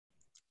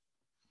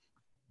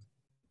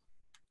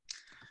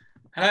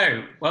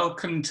Hello,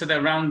 welcome to the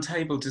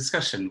roundtable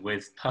discussion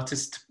with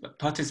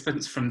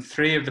participants from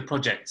 3 of the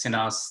projects in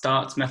our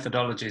Start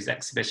Methodologies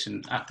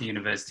exhibition at the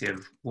University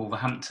of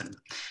Wolverhampton.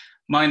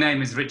 My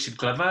name is Richard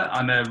Glover.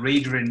 I'm a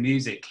reader in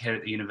music here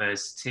at the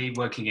university,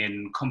 working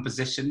in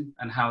composition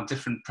and how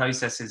different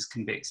processes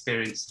can be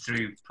experienced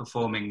through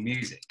performing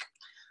music.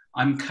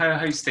 I'm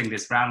co-hosting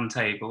this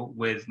roundtable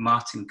with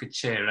Martin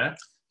Khechara.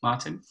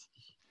 Martin?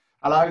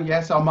 Hello,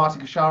 yes, I'm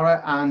Martin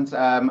Khechara, and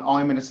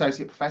I'm an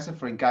associate professor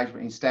for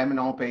engagement in STEM, and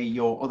I'll be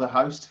your other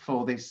host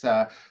for this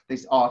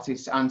this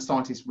artist and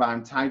scientist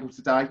roundtable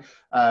today,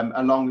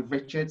 along with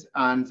Richard.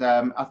 And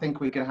I think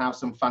we're going to have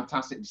some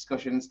fantastic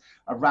discussions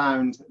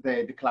around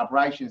the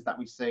collaborations that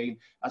we've seen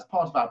as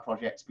part of our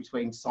projects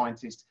between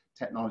scientists,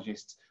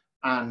 technologists,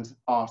 and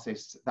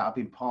artists that have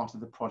been part of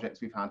the projects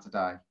we've had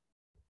today.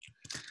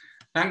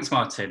 Thanks,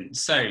 Martin.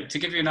 So, to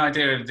give you an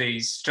idea of the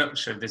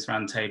structure of this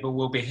roundtable,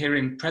 we'll be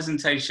hearing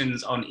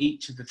presentations on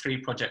each of the 3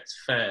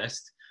 projects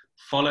first,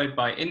 followed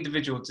by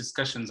individual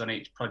discussions on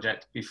each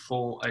project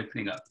before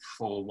opening up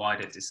for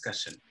wider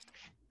discussion.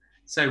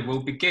 So,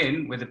 we'll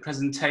begin with a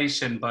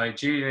presentation by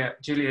Giulia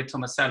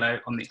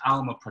Tomasello on the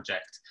ALMA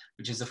project,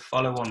 which is a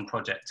follow-on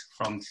project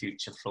from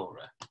Future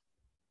Flora.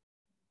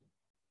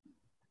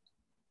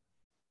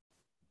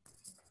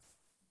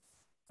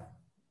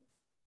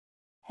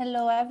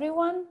 Hello,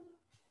 everyone.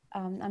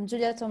 I'm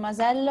Giulia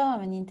Tomasello.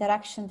 I'm an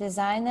interaction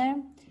designer.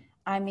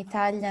 I'm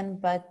Italian,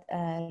 but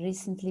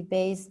recently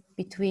based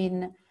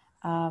between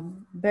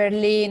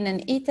Berlin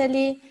and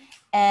Italy.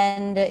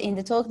 And in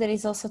the talk, there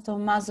is also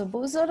Tommaso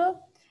Busolo,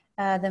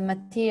 the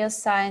material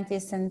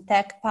scientist and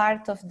tech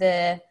part of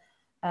the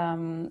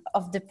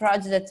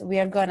project that we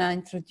are going to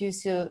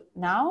introduce you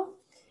now.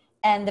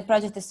 And the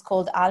project is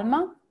called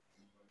ALMA.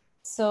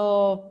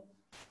 So,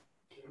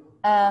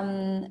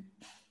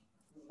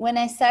 when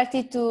I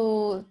started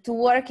to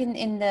work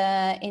in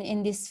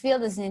this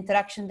field as an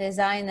interaction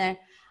designer,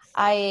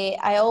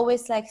 I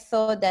always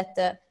thought that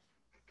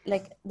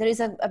there is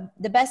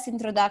the best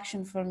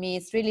introduction for me.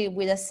 It's really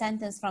with a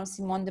sentence from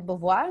Simone de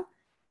Beauvoir,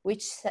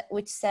 which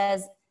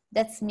says,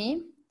 "That's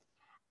me.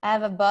 I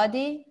have a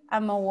body.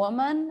 I'm a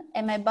woman,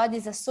 and my body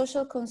is a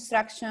social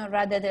construction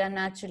rather than a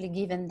naturally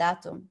given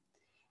datum."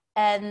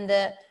 And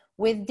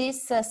with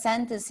this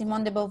sentence,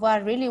 Simone de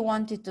Beauvoir really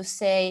wanted to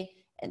say,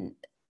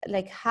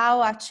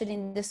 how actually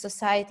in the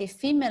society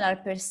female are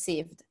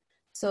perceived.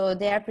 So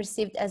they are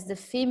perceived as the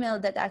female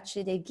that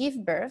actually they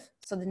give birth,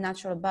 so the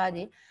natural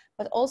body,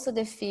 but also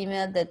the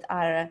female that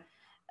are,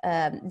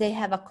 they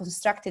have a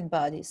constructed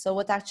body. So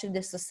what actually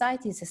the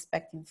society is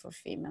expecting for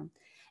female.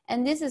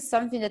 And this is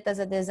something that as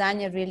a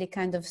designer really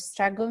kind of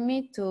struggled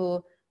me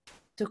to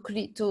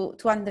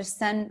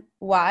understand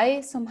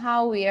why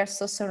somehow we are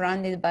so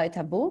surrounded by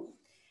taboo.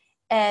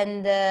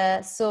 And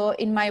so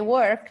in my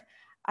work,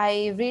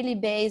 I really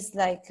base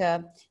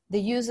the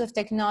use of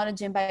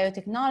technology and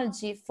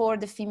biotechnology for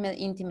the female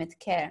intimate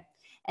care.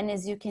 And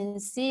as you can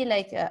see,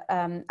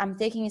 I'm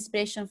taking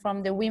inspiration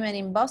from the women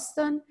in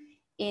Boston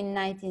in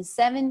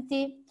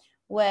 1970,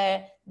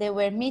 where they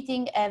were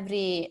meeting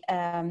every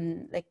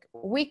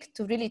week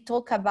to really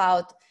talk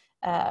about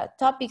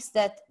topics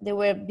that they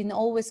were been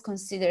always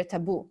considered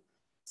taboo.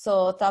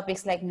 So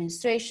topics like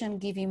menstruation,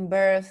 giving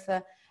birth,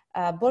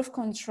 birth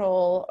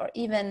control, or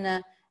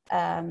even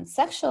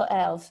sexual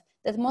health,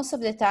 that most of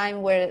the time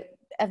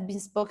have been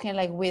spoken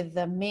with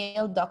the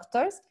male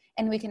doctors,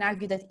 and we can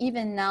argue that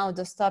even now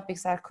those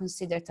topics are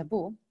considered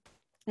taboo.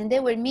 And they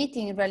were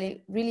meeting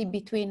really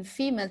between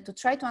female to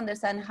try to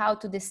understand how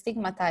to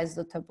destigmatize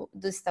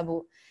this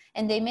taboo.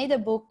 And they made a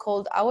book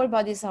called Our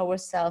Bodies,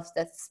 Ourselves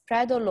that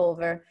spread all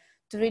over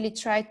to really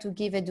try to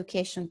give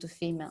education to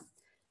female.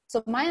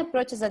 So my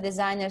approach as a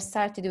designer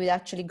started with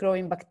actually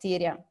growing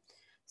bacteria.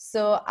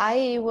 So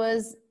I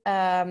was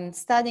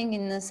studying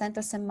in the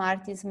Central St.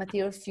 Martin's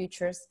Material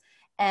Futures,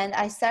 and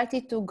I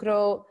started to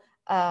grow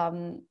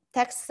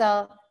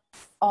textile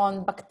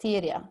on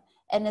bacteria.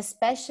 And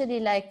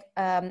especially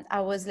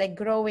I was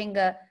growing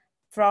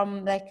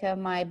from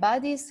my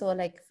body, so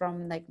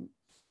from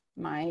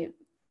my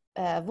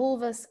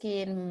vulva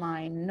skin,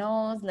 my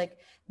nose,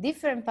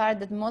 different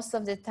parts that most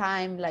of the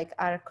time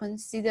are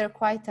considered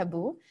quite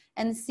taboo,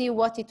 and see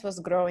what it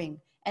was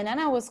growing. And then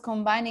I was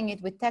combining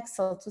it with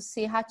textile to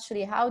see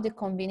actually how the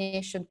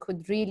combination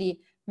could really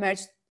merge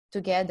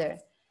together.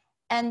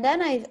 And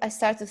then I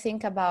started to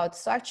think about,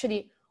 so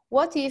actually,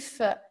 what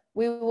if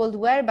we would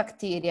wear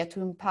bacteria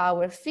to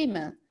empower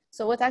female?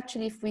 So what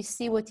actually if we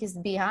see what is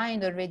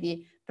behind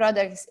already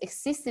products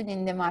existing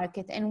in the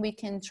market, and we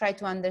can try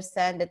to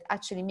understand that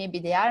actually maybe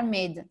they are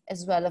made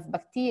as well of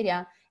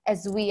bacteria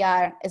as we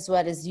are as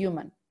well as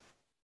human.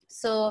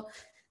 So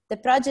the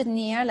project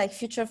near,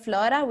 Future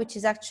Flora, which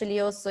is actually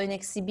also an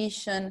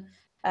exhibition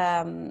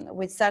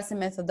with Ars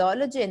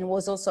Methodology, and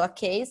was also a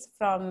case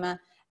from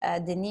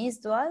Denise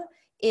Dual,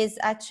 is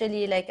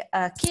actually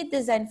a kit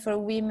designed for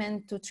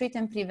women to treat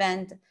and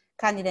prevent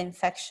Candida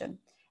infection.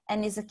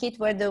 And it's a kit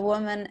where the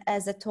woman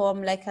has at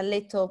home a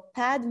little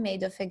pad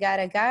made of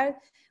agar-agar,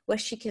 where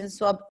she can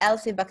swab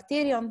healthy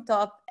bacteria on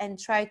top and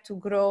try to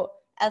grow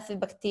healthy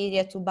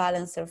bacteria to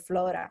balance their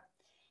flora.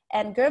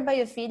 And Girl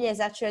Biophilia is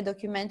actually a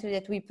documentary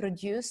that we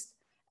produced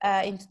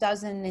in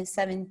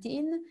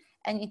 2017,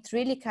 and it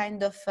really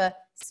kind of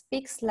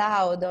speaks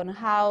loud on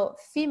how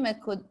female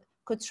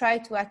could try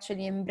to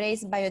actually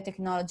embrace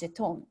biotechnology at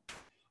home.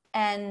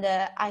 And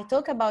I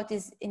talk about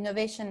this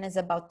innovation as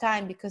about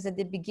time because at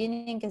the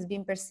beginning has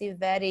been perceived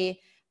very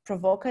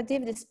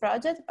provocative, this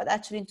project, but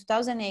actually in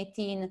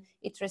 2018,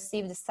 it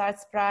received the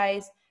STARS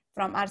Prize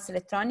from Ars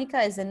Electronica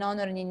as an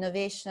honor and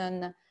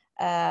innovation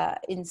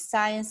in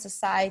science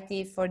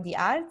society for the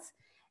arts.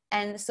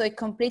 And so it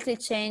completely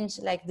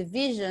changed like the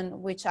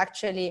vision, which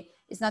actually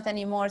is not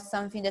anymore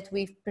something that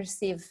we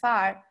perceive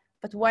far,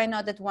 but why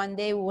not that one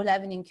day we will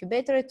have an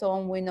incubator at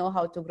home, we know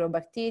how to grow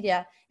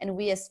bacteria, and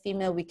we as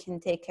female, we can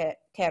take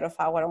care of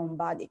our own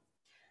body.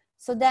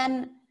 So then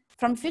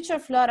from Future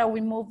Flora,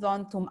 we moved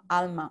on to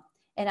Alma.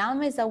 And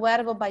Alma is a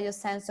wearable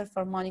biosensor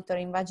for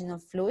monitoring vaginal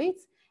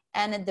fluids.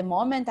 And at the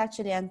moment,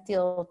 actually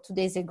until 2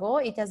 days ago,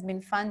 it has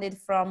been funded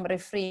from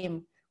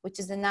REFRIM, which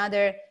is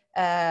another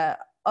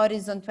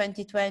Horizon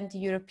 2020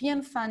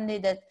 European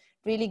funding that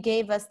really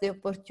gave us the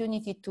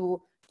opportunity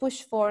to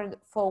push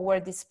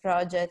forward this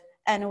project.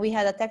 And we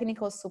had a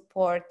technical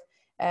support,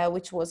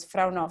 which was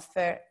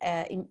Fraunhofer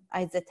in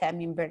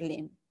IZM in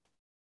Berlin.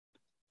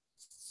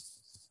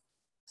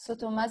 So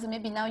Tommaso,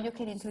 maybe now you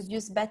can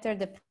introduce better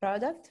the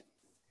product.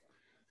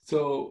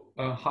 So,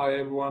 hi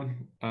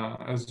everyone.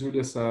 As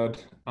Giulia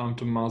said, I'm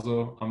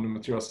Tommaso, I'm the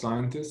material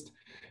scientist.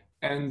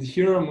 And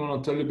here I'm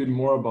going to tell you a bit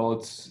more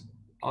about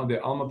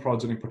the ALMA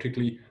project, and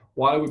particularly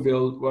why we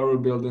build, where we're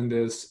building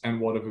this, and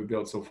what have we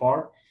built so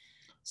far.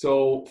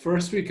 So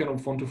first, we kind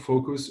of want to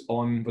focus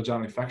on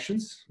vaginal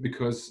infections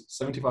because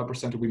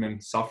 75% of women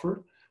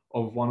suffer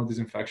of one of these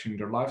infections in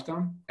their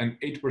lifetime, and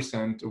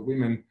 8% of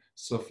women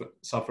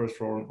suffer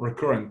from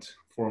recurrent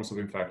forms of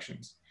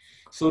infections.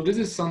 So this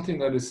is something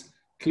that is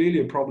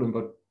clearly a problem,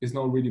 but is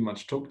not really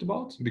much talked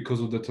about because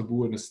of the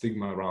taboo and the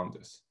stigma around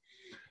this.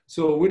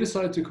 So we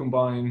decided to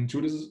combine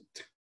Giulia's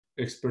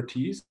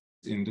expertise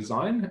in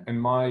design and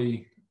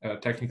my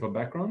technical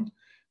background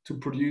to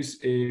produce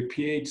a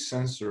pH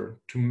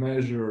sensor to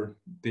measure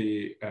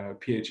the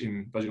pH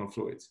in vaginal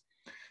fluids.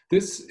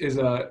 This is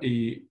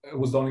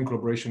was done in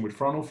collaboration with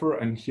Fraunhofer,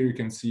 and here you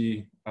can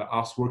see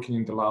us working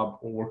in the lab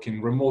or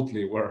working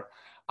remotely, where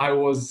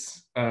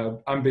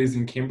I'm based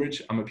in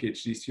Cambridge, I'm a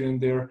PhD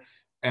student there,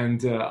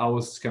 and I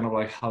was kind of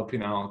like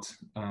helping out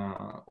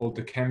all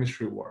the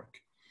chemistry work.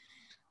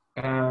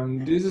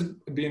 This has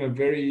been a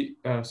very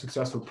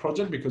successful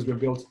project because we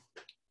built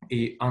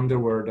a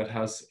underwear that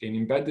has an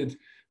embedded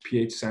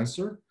pH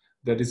sensor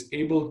that is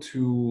able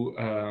to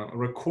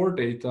record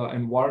data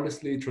and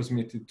wirelessly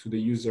transmit it to the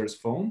user's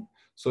phone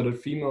so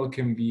that female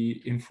can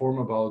be informed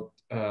about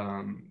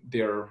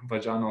their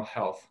vaginal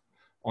health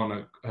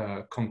on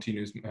a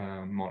continuous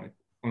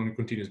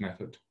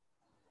method.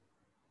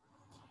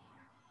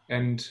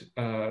 And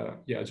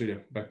yeah, Giulia,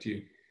 back to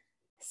you.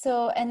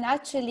 So, and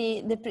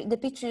actually the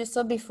picture you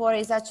saw before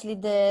is actually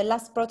the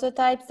last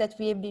prototypes that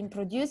we have been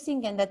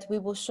producing and that we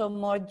will show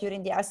more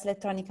during the Ars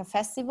Electronica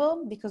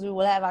Festival, because we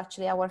will have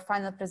actually our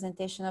final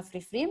presentation of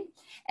REFRIM.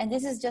 And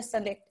this is just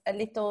a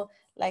little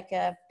like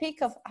a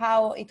peek of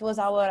how it was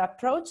our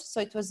approach. So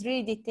it was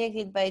really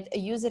dictated by a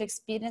user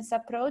experience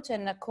approach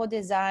and a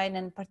co-design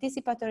and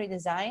participatory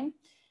design.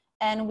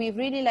 And we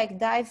really like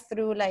dive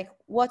through like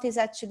what is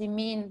actually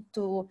mean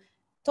to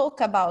talk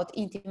about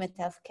intimate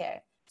healthcare.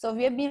 So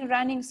we have been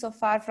running so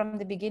far from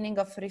the beginning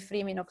of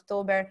REFRIM in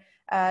October,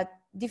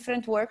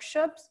 different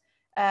workshops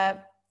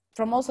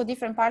from also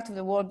different parts of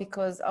the world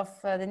because of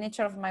the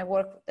nature of my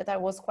work that I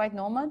was quite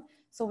nomad.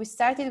 So we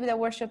started with a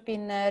workshop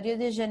in Rio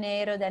de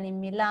Janeiro, then in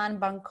Milan,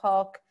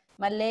 Bangkok,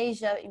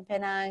 Malaysia, in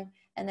Penang,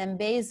 and then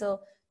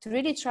Basel, to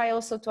really try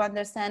also to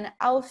understand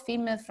how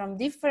female from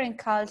different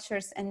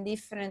cultures and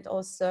different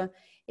also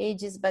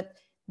ages, but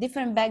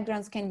different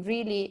backgrounds can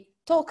really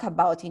talk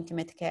about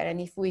intimate care, and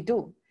if we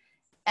do.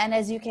 And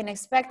as you can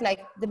expect,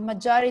 like the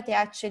majority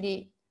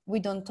actually, we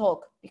don't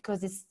talk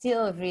because it's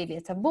still really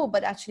a taboo,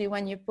 but actually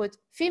when you put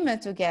female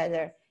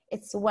together,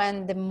 it's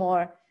when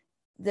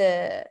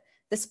the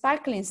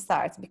sparkling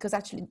starts, because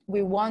actually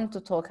we want to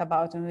talk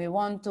about and we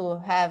want to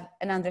have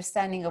an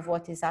understanding of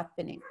what is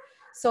happening.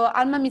 So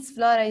Alma Meets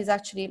Flora is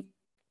actually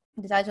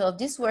the title of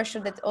this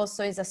workshop that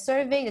also is a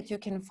survey that you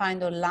can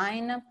find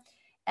online.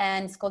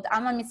 And it's called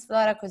Alma Meets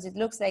Flora because it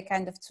looks like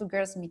kind of two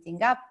girls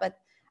meeting up, but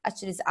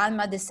actually it's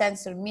Alma, the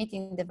sensor,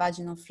 meeting the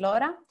vaginal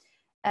flora.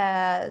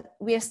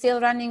 We are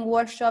still running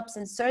workshops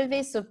and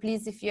surveys. So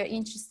please, if you're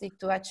interested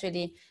to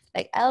actually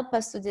like help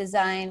us to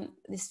design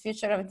this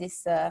future of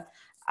this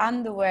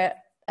underwear,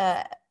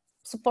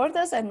 support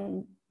us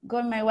and go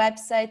on my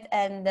website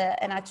and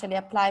actually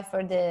apply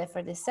for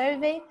the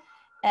survey.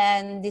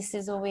 And this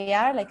is who we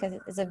are, like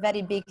it's a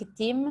very big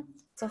team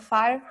so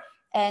far.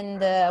 And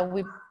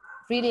we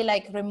really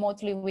like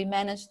remotely, we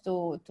managed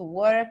to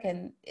work,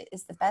 and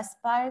it's the best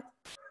part.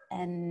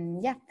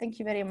 And yeah, thank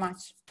you very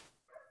much.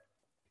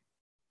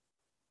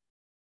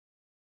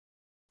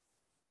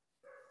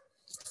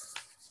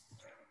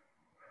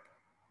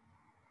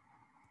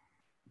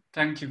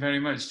 Thank you very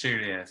much,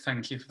 Giulia.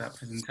 Thank you for that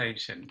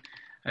presentation.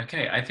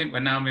 Okay, I think we're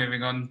now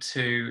moving on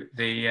to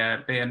the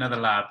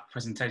BeAnotherLab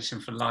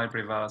presentation for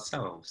Library of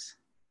Ourselves.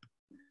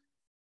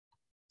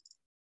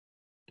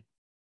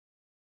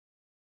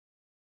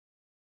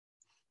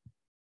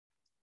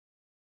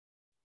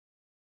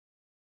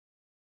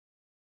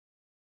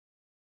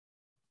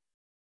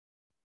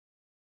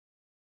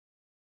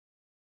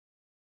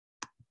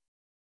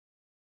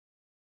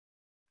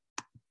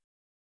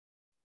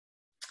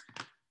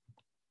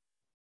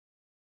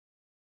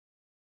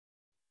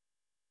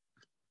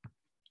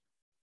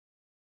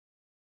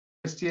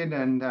 Christian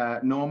and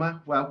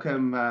Norma,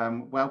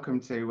 welcome, welcome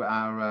to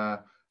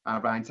our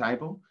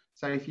roundtable.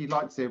 So, if you'd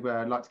like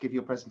to give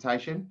your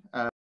presentation.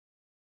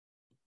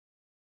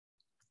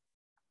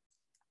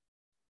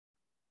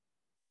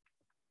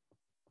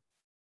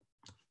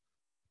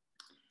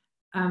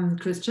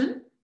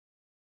 Christian.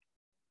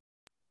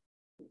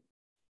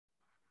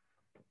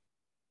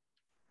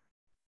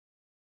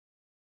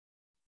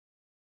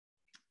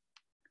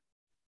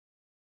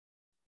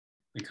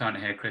 We can't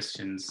hear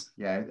Christian's.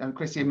 Yeah,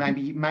 Christian,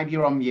 maybe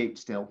you're on mute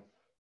still.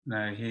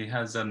 No, he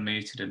has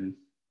unmuted and.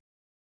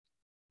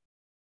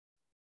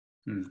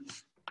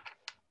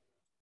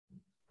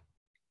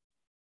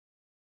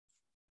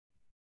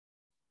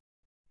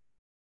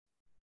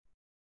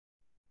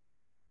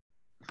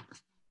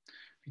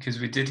 Because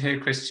we did hear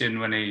Christian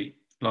when he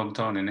logged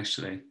on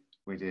initially.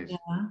 We did.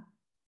 Yeah.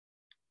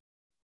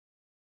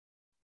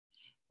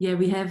 Yeah,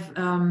 we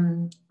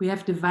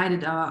have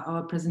divided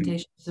our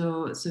presentation,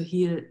 so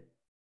he'll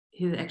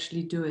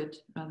actually do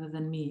it rather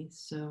than me.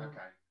 So Okay.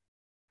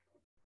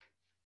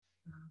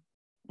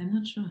 I'm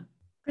not sure.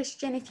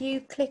 Christian, if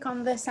you click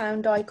on the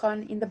sound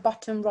icon in the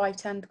bottom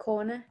right-hand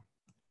corner.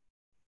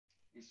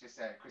 He's just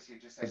Christian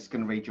just said he's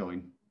going to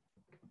rejoin.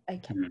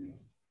 Okay.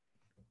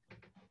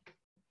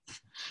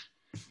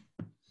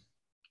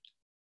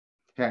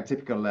 Yeah,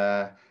 typical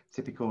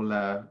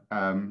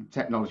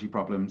technology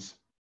problems.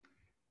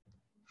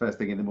 First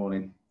thing in the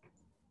morning.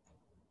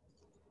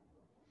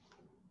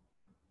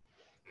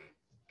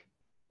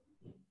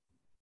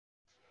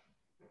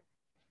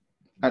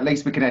 At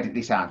least we can edit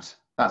this out.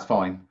 That's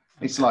fine.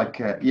 It's like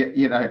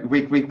you know,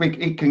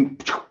 it can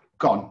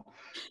gone.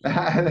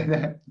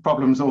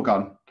 Problems all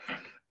gone.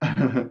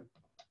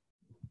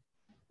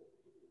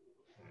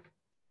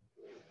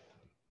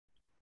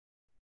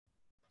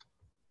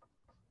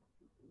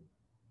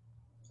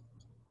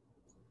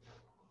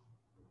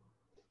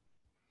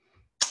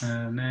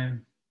 No.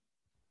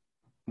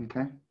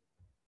 Okay.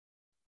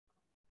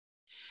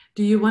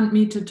 Do you want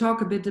me to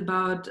talk a bit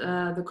about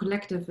the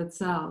collective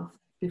itself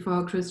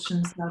before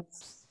Christian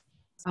starts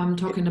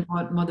talking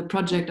about more the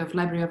project of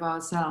Library of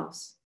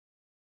Ourselves?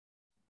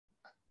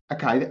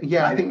 Okay.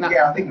 Yeah, I think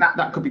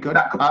that could be good.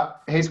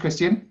 Here's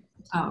Christian.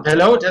 Oh, okay.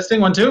 Hello, testing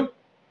 1 2.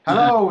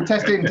 Hello,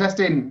 testing,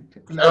 testing.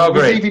 Oh,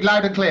 great. Receiving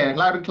loud and clear,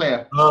 loud and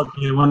clear.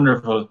 Okay,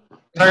 wonderful.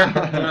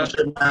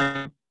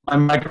 Sorry, my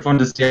microphone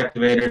is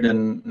deactivated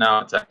and now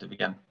it's active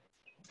again.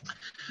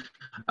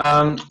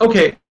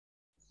 Okay.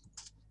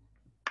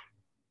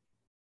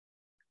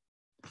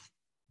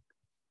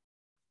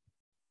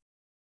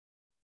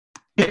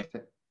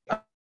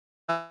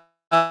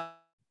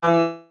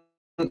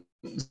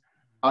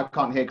 I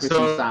can't hear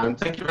Christian's sound.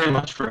 Thank you very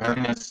much for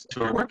having us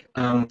to our work.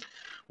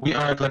 We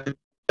are a collective.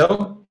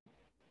 Hello?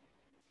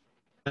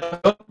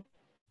 Hello?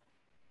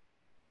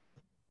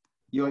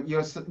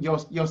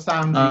 Your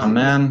sound. Oh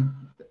man.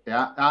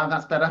 Yeah,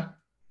 that's better.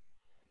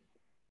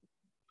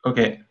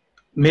 Okay.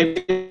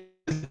 Maybe.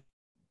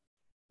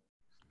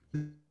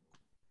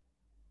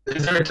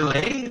 Is there a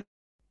delay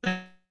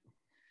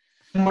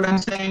in what I'm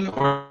saying,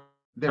 or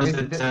There is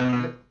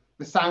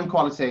the sound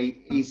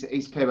quality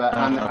is clearer,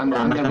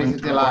 and there is a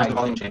delay. The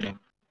volume changing.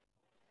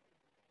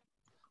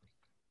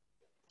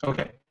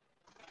 Okay.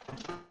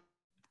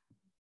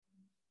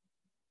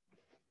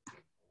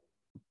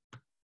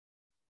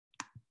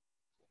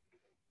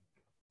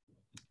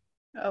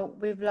 Oh,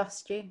 we've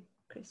lost you,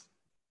 Chris.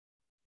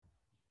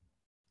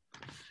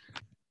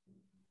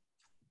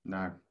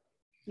 No.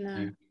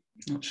 No.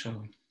 Not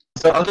sure.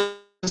 So I'll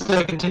just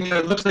continue.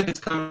 It looks like it's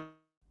coming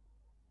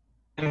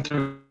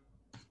through.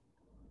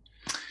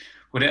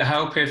 Would it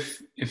help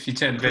if you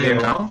turn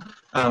video on?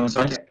 Now?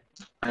 So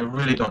I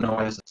really don't know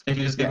why this is. If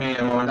you just give me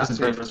a moment, this is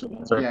very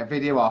frustrating. Sorry. Yeah,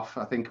 video off,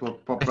 I think will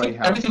probably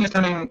help.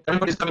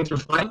 Everybody's coming through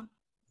fine.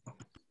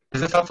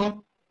 Is this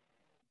helpful?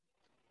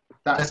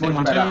 That's Testing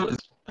much 1 better. 2.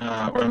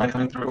 Or am I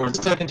coming through? Or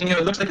just continue.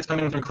 It looks like it's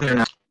coming through clear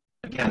now.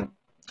 Again,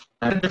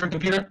 I have a different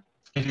computer.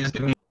 If you just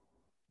give me,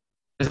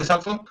 is this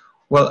helpful?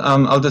 Well,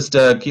 I'll just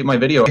keep my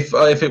video.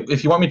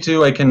 If you want me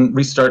to, I can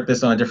restart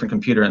this on a different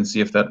computer and see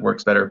if that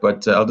works better.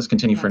 But I'll just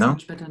continue for now.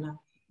 Much better now.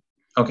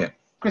 Okay.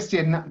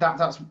 Christian,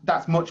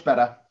 that's much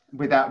better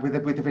with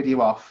the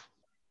video off.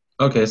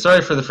 Okay.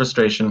 Sorry for the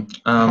frustration.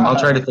 I'll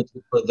try to fix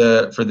it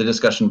for the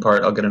discussion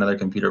part. I'll get another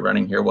computer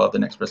running here while the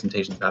next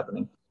presentation is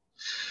happening.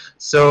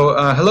 So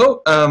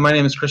hello, my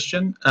name is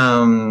Christian.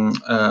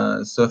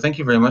 So thank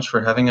you very much for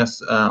having us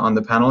on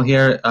the panel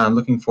here. I'm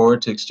looking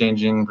forward to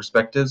exchanging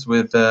perspectives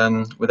with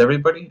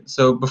everybody.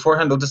 So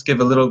beforehand, I'll just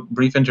give a little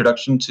brief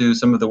introduction to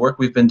some of the work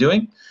we've been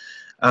doing,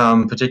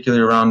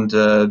 particularly around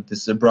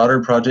this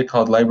broader project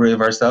called Library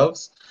of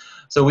Ourselves.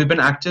 So we've been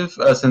active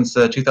since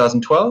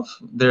 2012.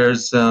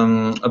 There's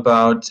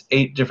about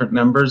 8 different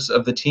members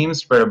of the team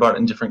spread about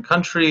in different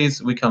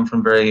countries. We come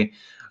from very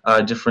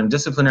different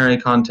disciplinary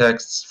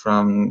contexts,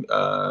 from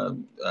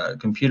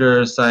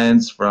computer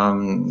science,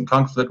 from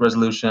conflict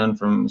resolution,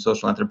 from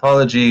social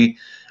anthropology,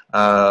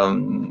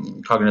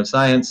 cognitive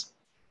science.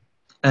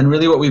 And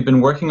really what we've been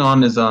working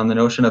on is on the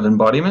notion of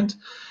embodiment,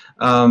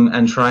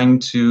 and trying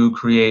to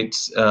create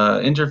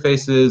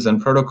interfaces and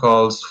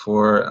protocols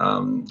for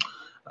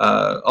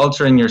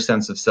altering your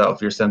sense of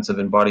self, your sense of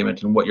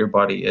embodiment and what your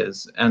body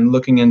is, and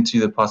looking into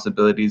the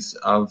possibilities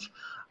of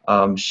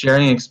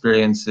sharing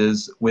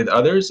experiences with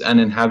others and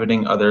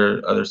inhabiting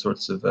other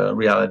sorts of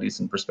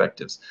realities and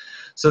perspectives.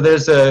 So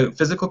there's a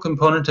physical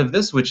component of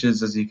this, which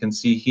is, as you can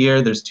see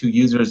here, there's 2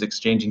 users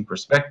exchanging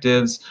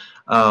perspectives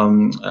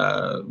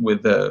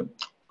with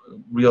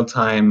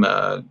real-time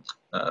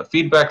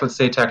feedback, let's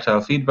say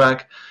tactile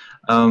feedback,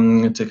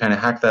 to kind of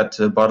hack that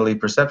bodily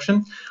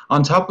perception.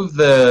 On top of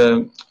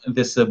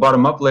this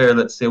bottom-up layer,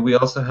 let's say, we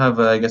also have,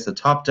 I guess, a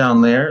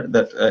top-down layer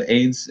that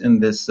aids in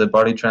this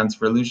body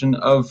transfer illusion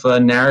of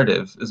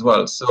narrative as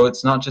well. So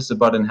it's not just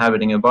about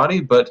inhabiting a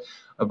body, but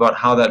about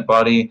how that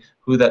body,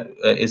 who that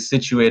is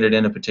situated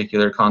in a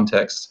particular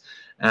context,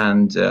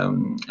 and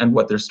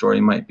what their story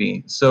might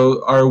be.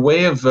 So our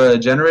way of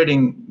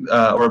generating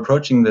or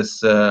approaching this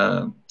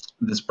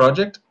this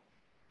project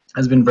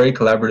has been very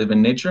collaborative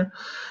in nature.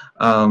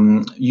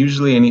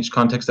 Usually in each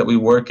context that we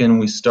work in,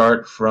 we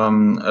start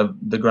from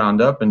the ground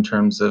up in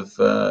terms of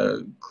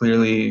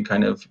clearly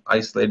kind of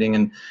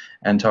isolating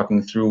and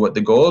talking through what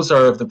the goals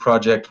are of the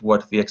project,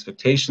 what the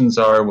expectations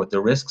are, what the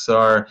risks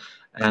are,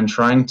 and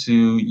trying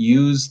to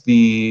use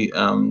the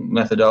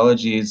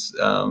methodologies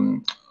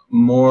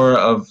more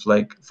of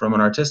like from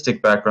an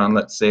artistic background,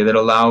 let's say, that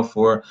allow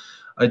for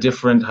a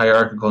different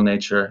hierarchical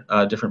nature,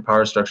 different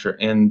power structure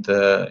in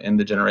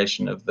the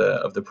generation of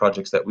the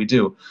projects that we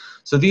do.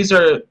 So these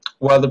are,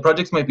 while the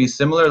projects might be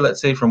similar,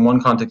 let's say from one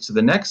context to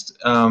the next,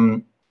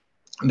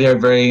 they are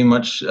very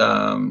much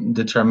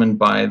determined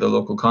by the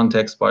local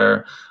context, by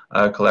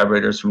our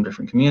collaborators from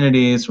different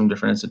communities, from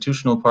different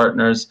institutional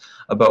partners,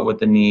 about what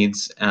the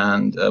needs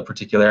and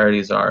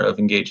particularities are of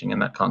engaging in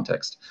that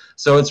context.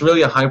 So it's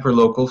really a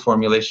hyper-local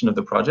formulation of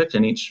the project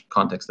in each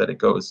context that it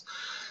goes.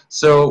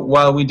 So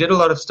while we did a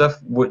lot of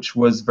stuff which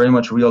was very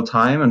much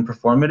real-time and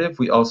performative,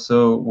 we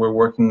also were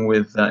working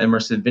with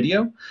immersive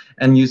video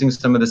and using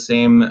some of the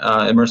same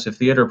immersive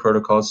theater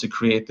protocols to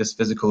create this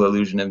physical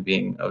illusion of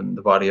being in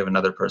the body of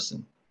another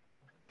person.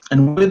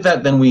 And with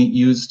that, then we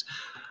used,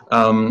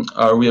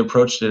 or we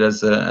approached it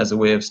as a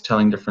way of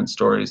telling different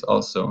stories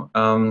also.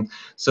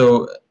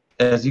 So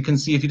as you can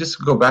see, if you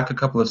just go back a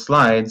couple of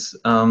slides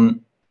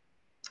to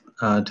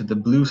the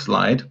blue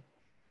slide,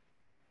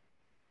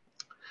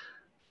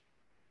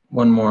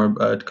 one more,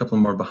 a couple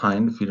more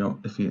behind,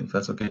 if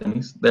that's okay,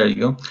 Denise. There you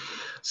go.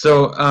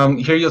 So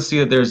here you'll see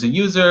that there's a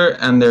user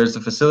and there's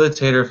a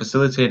facilitator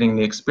facilitating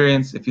the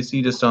experience. If you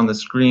see just on the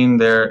screen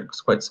there,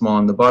 it's quite small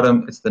on the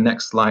bottom. It's the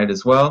next slide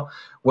as well.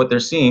 What they're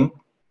seeing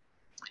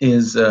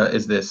is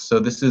this. So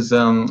this is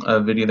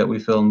a video that we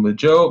filmed with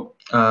Joe,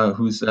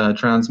 who's a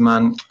trans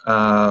man,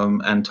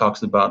 and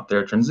talks about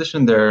their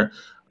transition, their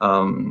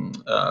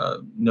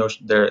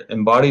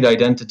embodied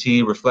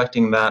identity,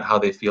 reflecting that, how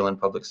they feel in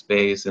public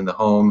space, in the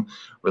home,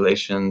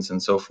 relations,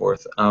 and so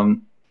forth.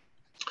 And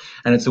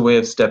it's a way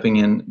of stepping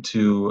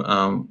into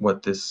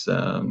what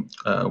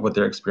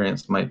their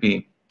experience might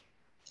be.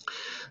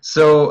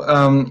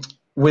 So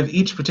with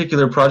each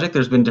particular project,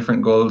 there's been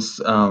different goals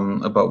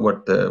about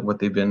what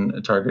they've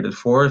been targeted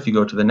for. If you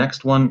go to the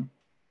next one,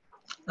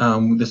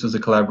 this was a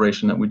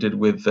collaboration that we did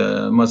with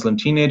Muslim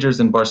teenagers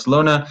in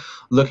Barcelona,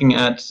 looking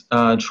at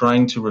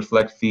trying to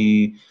reflect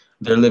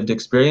their lived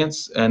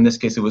experience. In this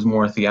case, it was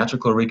more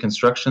theatrical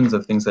reconstructions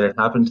of things that had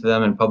happened to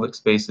them in public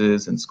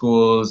spaces, in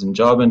schools, and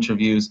job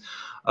interviews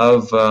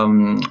of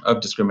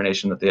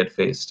discrimination that they had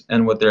faced.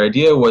 And what their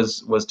idea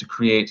was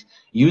to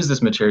use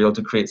this material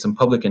to create some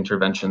public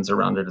interventions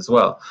around it as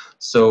well.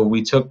 So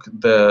we took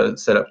the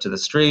setup to the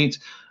street,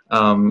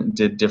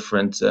 did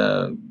different,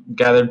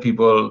 gathered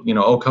people,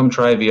 oh, come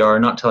try VR,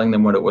 not telling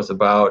them what it was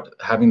about,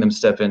 having them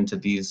step into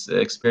these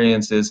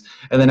experiences.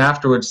 And then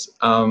afterwards,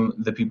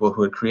 the people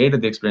who had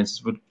created the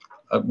experiences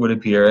would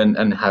appear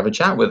and have a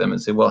chat with them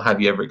and say, well, have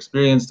you ever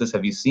experienced this?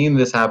 Have you seen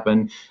this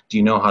happen? Do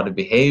you know how to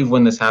behave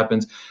when this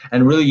happens?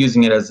 And really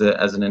using it as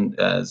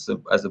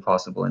a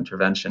possible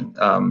intervention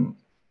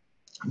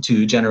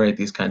to generate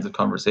these kinds of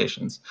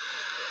conversations.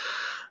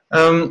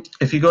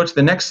 If you go to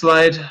the next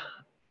slide,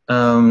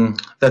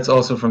 that's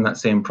also from that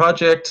same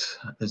project.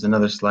 There's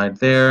another slide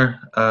there.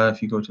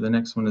 If you go to the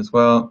next one as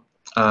well,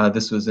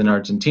 this was in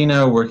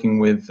Argentina, working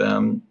with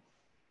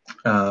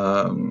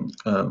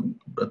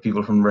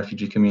people from the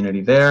refugee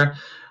community there.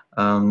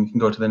 You can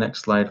go to the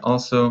next slide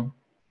also.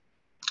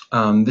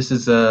 This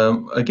is,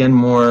 again,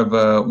 more of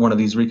one of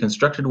these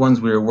reconstructed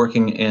ones. We were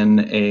working in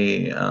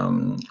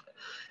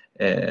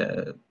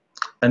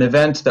an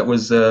event that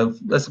was,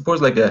 I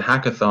suppose, like a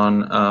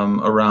hackathon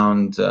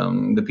around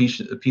the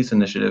peace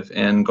initiative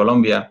in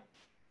Colombia.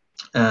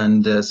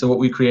 And so what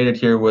we created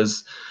here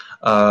was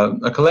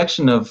a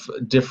collection of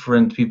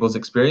different people's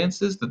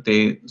experiences that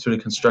they sort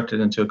of constructed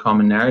into a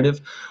common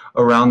narrative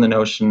around the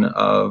notion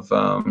of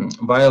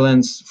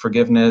violence,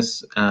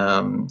 forgiveness,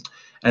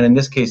 and in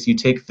this case, you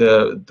take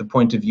the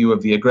point of view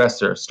of the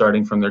aggressor,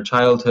 starting from their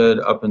childhood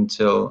up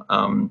until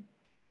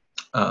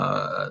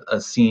a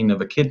scene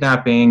of a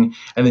kidnapping,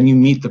 and then you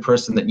meet the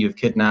person that you've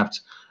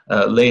kidnapped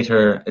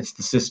later. It's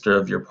the sister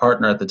of your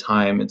partner at the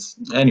time. There's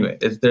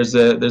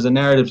a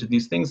narrative to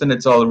these things, and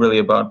it's all really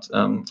about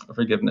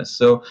forgiveness.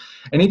 So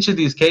in each of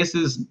these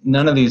cases,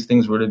 none of these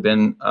things would have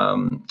been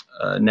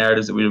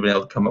narratives that we would have been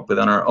able to come up with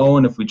on our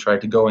own if we tried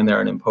to go in there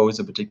and impose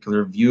a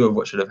particular view of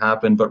what should have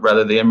happened, but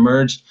rather they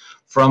emerged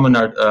from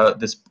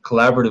this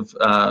collaborative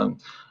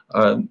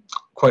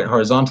quite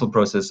horizontal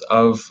process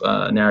of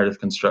narrative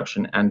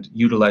construction and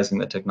utilizing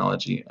the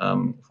technology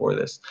for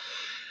this.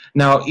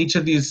 Now, each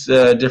of these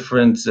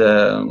different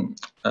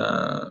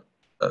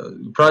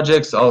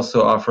projects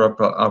also offer up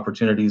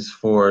opportunities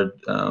for,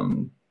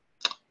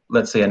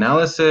 let's say,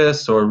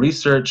 analysis or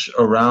research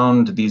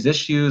around these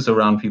issues,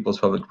 around people's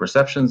public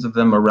perceptions of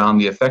them, around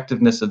the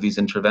effectiveness of these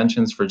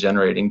interventions for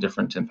generating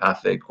different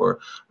empathic or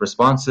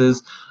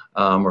responses,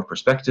 or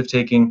perspective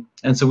taking.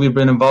 And so we've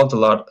been involved a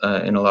lot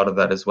in a lot of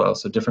that as well.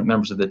 So different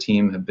members of the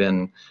team have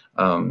been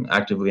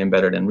actively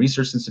embedded in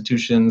research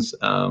institutions,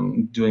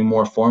 doing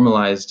more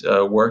formalized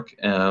work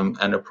and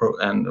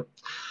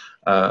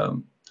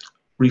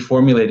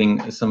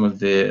reformulating some of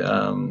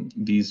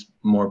these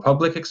more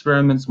public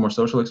experiments, more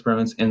social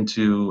experiments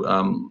into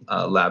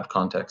lab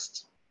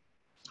contexts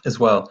as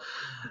well.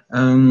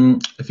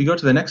 If you go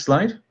to the next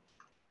slide.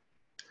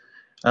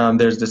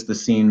 There's just the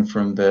scene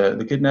from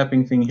the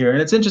kidnapping thing here.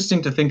 And it's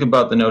interesting to think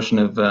about the notion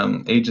of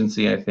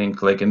agency, I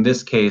think. Like in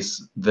this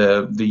case,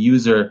 the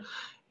user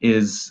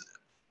is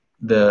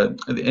the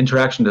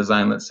interaction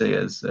design, let's say,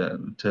 is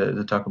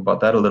to talk about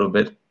that a little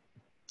bit.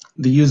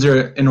 The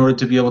user, in order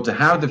to be able to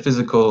have the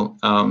physical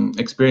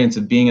experience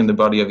of being in the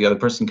body of the other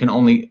person, can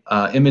only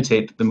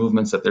imitate the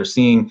movements that they're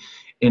seeing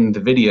in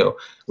the video,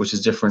 which is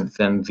different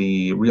than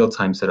the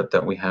real-time setup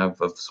that we have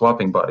of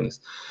swapping bodies.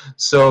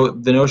 So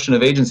the notion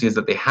of agency is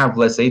that they have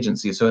less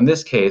agency. So in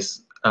this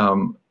case,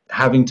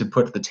 having to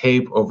put the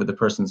tape over the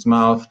person's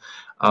mouth,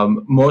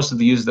 most of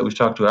the users that we've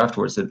talked to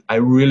afterwards said, I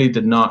really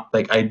did not,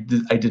 I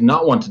did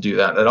not want to do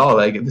that at all.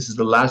 Like, this is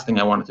the last thing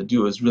I wanted to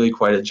do. It was really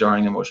quite a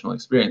jarring emotional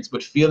experience.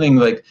 But feeling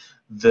like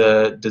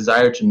the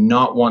desire to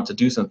not want to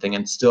do something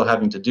and still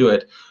having to do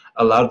it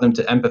allowed them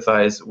to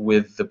empathize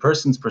with the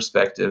person's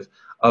perspective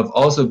of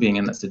also being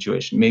in that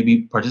situation,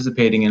 maybe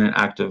participating in an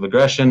act of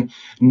aggression,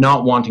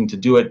 not wanting to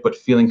do it, but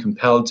feeling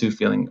compelled to,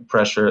 feeling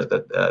pressure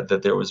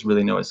that there was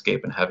really no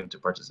escape and having to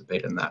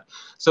participate in that.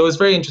 So it's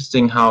very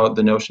interesting how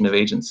the notion of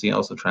agency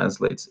also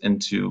translates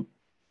into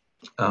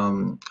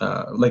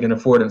like an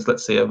affordance,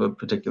 let's say, of a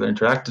particular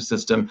interactive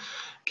system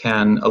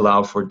can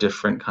allow for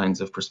different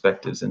kinds of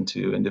perspectives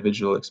into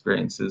individual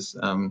experiences,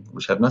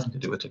 which have nothing to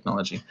do with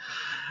technology.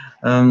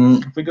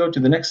 If we go to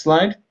the next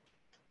slide.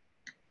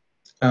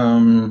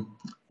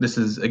 This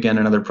is, again,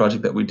 another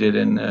project that we did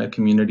in a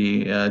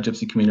community,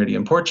 gypsy community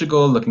in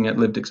Portugal, looking at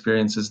lived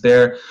experiences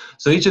there.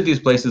 So each of these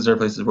places are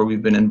places where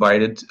we've been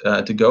invited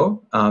to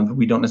go.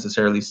 We don't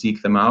necessarily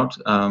seek them out.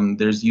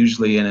 There's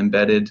usually an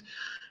embedded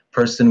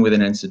person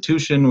within an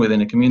institution,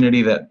 within a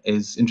community that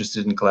is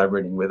interested in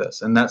collaborating with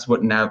us. And that's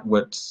what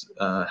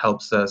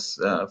helps us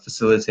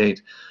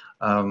facilitate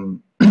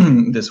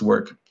this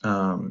work.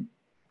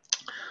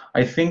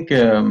 I think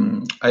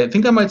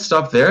I might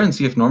stop there and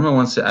see if Norma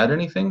wants to add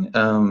anything.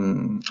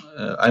 I'm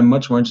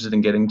much more interested in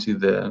getting to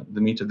the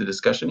meat of the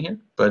discussion here,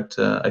 but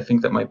I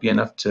think that might be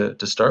enough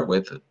to start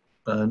with.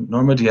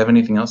 Norma, do you have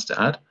anything else to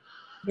add?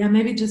 Yeah,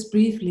 maybe just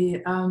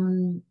briefly.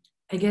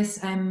 I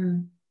guess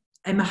I'm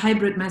a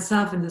hybrid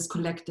myself in this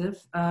collective.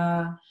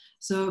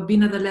 So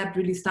BeAnotherLab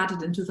really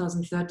started in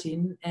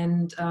 2013,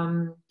 and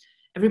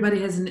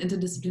everybody has an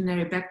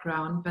interdisciplinary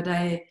background, but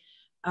I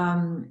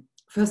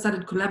first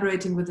started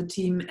collaborating with the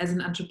team as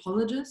an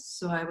anthropologist.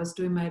 So I was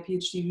doing my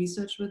PhD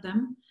research with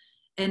them.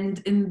 And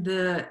in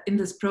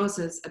this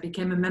process, I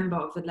became a member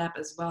of the lab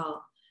as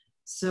well.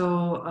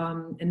 So,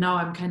 and now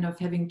I'm kind of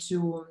having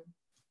to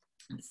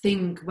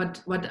think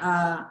what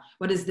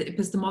is the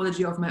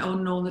epistemology of my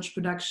own knowledge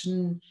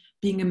production,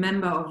 being a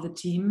member of the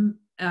team,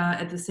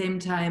 at the same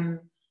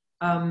time,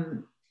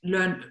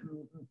 learn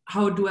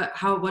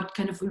what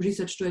kind of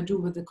research do I do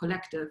with the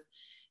collective.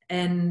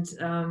 And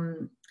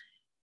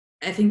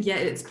I think, yeah,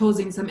 it's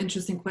posing some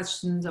interesting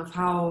questions of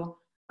how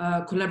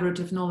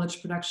collaborative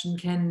knowledge production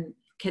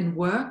can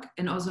work,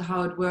 and also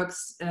how it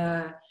works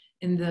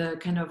in the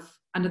kind of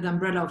under the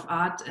umbrella of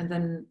art, and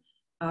then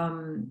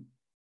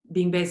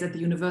being based at the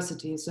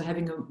university, so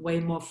having a way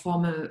more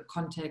formal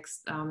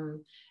context,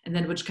 and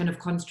then which kind of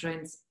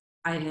constraints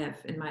I have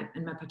in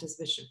my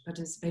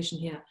participation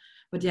here.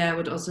 But yeah, I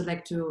would also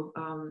like to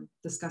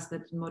discuss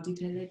that in more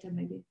detail later,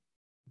 maybe.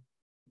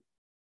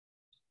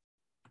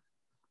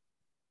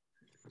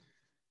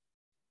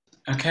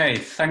 Okay,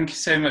 thank you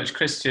so much,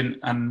 Christian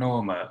and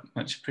Norma,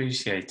 much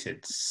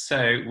appreciated.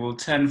 So we'll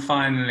turn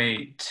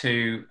finally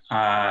to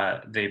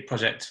the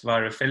project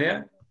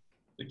Virophilia,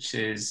 which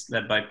is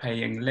led by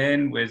Pei-Ying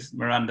Lin with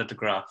Miranda de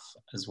Graaf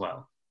as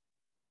well.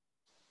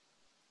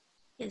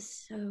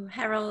 Yes, so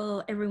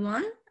hello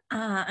everyone.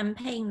 I'm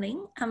Pei-Ying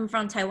Lin. I'm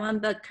from Taiwan,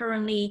 but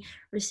currently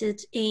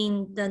reside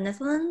in the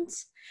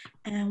Netherlands,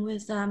 and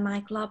with my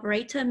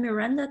collaborator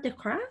Miranda de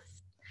Graaf.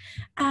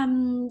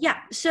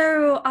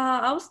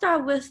 I'll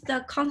start with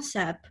the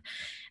concept.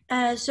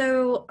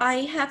 So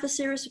I have a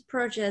series of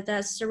projects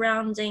that's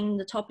surrounding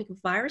the topic of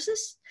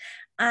viruses.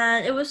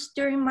 It was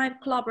during my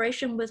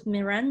collaboration with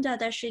Miranda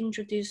that she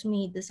introduced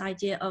me this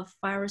idea of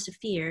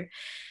virosphere.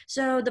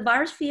 So the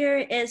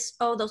virosphere is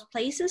all those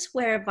places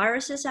where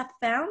viruses are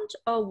found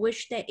or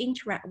which they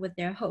interact with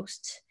their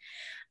hosts.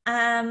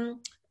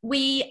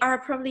 We are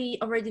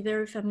probably already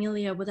very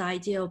familiar with the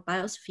idea of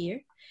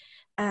biosphere,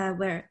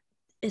 where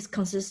it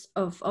consists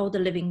of all the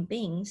living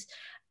beings.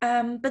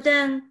 But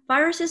then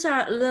viruses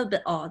are a little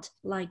bit odd,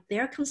 like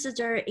they're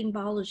considered in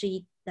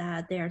biology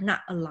that they're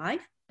not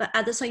alive, but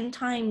at the same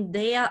time,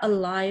 they are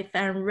alive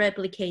and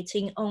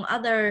replicating on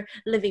other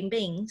living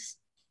beings.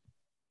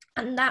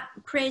 And that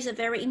creates a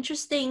very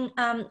interesting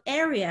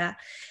area,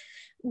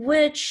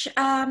 which,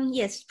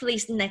 yes,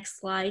 please, next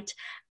slide,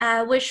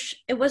 which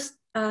it was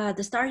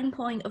the starting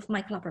point of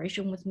my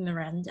collaboration with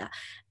Miranda,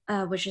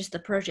 which is the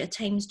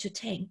project Aims to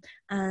Tame.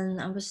 And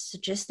I was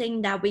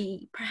suggesting that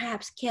we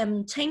perhaps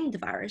can tame the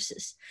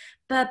viruses.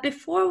 But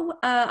before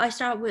I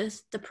start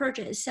with the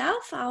project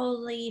itself, I'll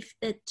leave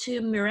it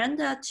to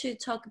Miranda to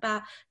talk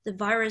about the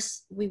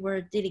virus we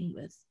were dealing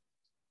with.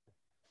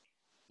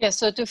 Yeah,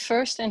 so to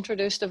first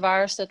introduce the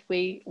virus that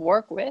we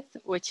work with,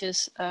 which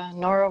is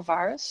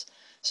norovirus.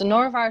 So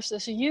norovirus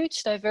is a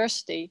huge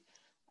diversity.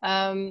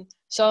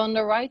 So on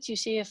the right, you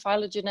see a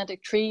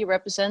phylogenetic tree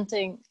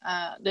representing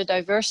the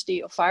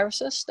diversity of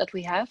viruses that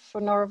we have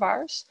for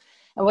norovirus.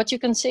 And what you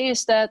can see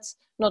is that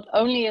not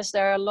only is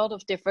there a lot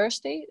of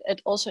diversity,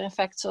 it also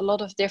infects a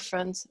lot of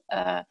different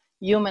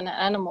human and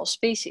animal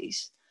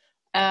species.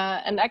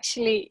 And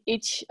actually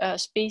each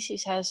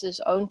species has its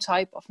own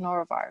type of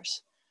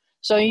norovirus.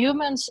 So in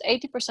humans,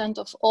 80%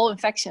 of all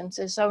infections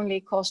is only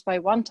caused by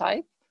one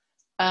type.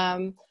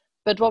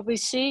 But what we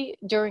see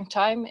during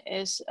time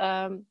is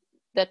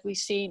that we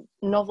see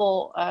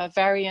novel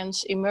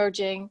variants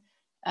emerging,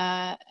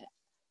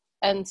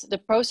 and the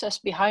process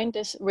behind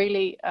this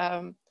really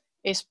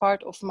is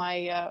part of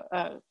my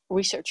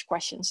research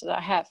questions that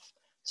I have.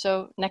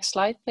 So next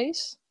slide,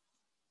 please.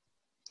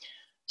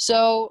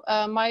 So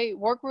my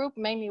work group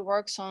mainly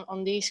works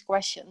on these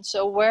questions.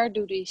 So where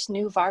do these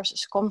new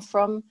viruses come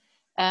from,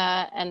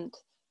 and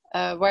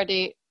where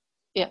do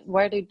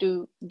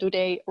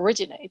they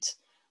originate?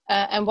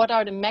 And what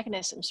are the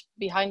mechanisms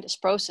behind this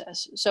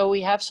process? So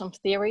we have some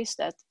theories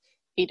that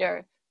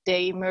either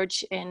they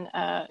emerge in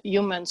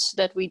humans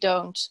that we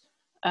don't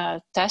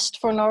test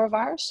for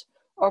norovirus,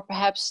 or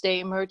perhaps they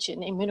emerge in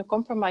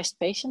immunocompromised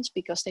patients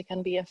because they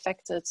can be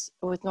infected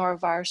with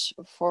norovirus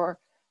for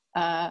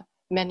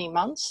many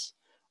months.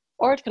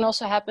 Or it can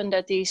also happen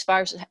that these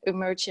viruses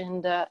emerge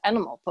in the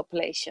animal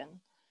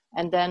population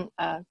and then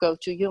go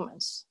to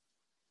humans.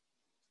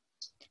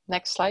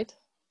 Next slide.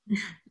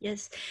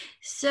 Yes,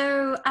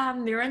 so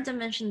Miranda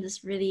mentioned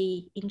this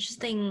really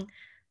interesting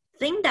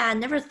thing that I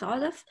never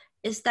thought of,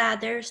 is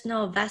that there's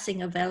no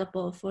vaccine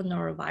available for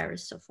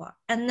norovirus so far.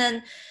 And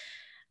then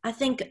I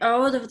think a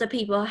lot of the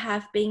people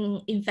have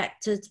been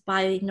infected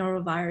by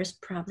norovirus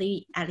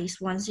probably at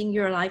least once in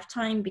your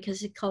lifetime,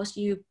 because it causes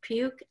you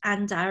puke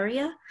and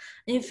diarrhea,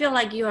 and you feel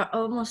like you are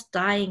almost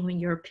dying when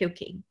you're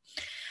puking.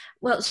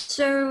 Well,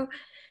 so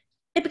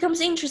it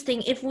becomes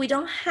interesting. If we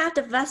don't have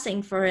the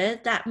vaccine for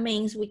it, that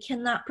means we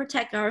cannot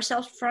protect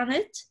ourselves from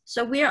it.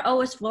 So we are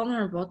always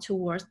vulnerable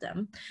towards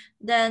them.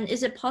 Then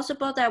is it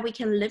possible that we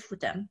can live with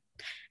them?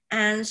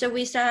 And so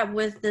we start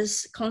with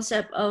this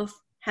concept of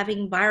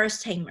having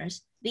virus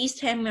tamers. These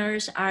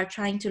tamers are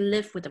trying to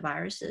live with the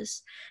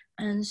viruses.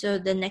 And so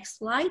the next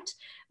slide,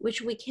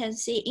 which we can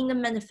see in the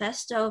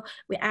manifesto,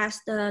 we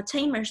ask the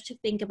tamers to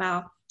think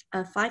about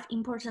 5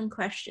 important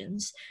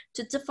questions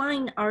to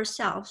define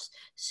ourselves.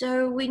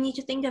 So we need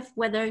to think of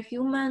whether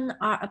humans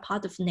are a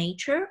part of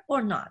nature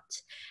or not.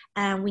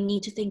 And we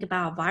need to think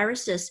about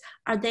viruses.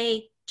 Are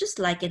they just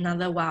like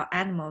another wild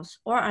animals,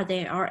 or are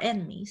they our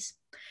enemies?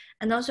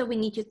 And also we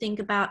need to think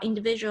about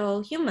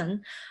individual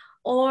human,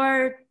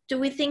 or do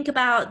we think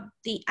about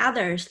the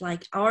others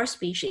like our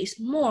species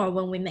more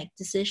when we make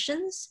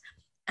decisions?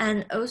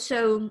 And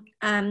also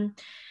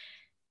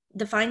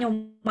the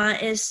final one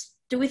is,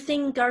 do we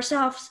think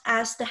ourselves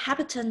as the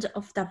habitant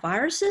of the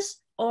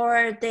viruses,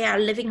 or they are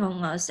living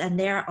on us and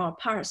they are our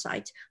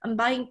parasite? And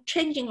by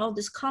changing all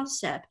this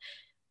concept,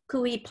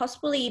 could we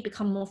possibly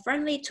become more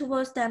friendly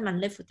towards them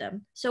and live with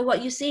them? So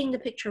what you see in the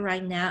picture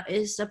right now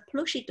is a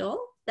plushy doll.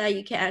 that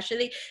you can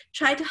actually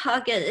try to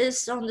hug it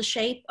is on the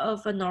shape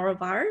of a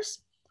norovirus.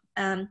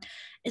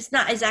 It's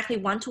not exactly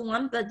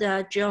one-to-one, but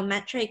the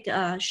geometric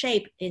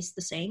shape is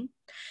the same.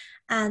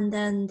 And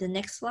then the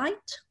next slide.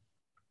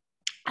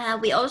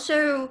 We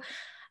also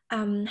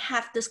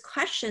have this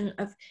question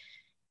of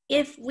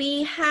if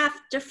we have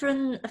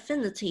different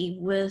affinity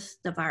with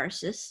the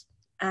viruses,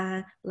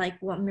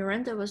 like what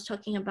Miranda was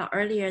talking about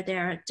earlier,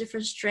 there are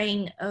different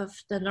strains of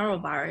the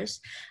norovirus.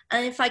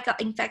 And if I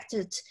got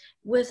infected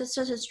with a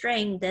certain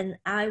strain, then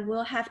I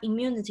will have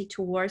immunity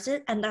towards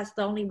it, and that's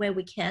the only way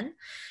we can.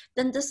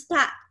 Then does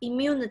that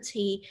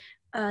immunity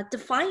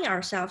define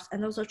ourselves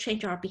and also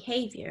change our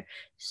behavior?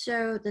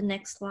 So the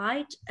next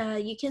slide,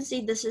 you can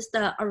see this is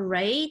the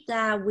array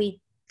that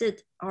we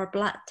did our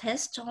blood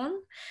test on,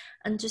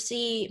 and to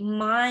see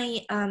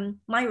my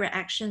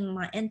reaction,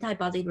 my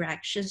antibody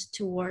reactions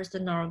towards the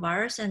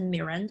norovirus and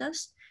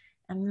Miranda's.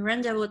 And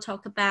Miranda will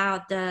talk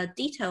about the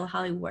detail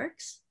how it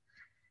works.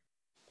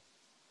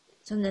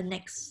 So the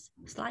next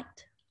slide.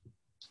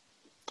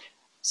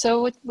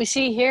 So what we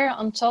see here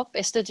on top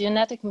is the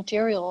genetic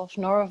material of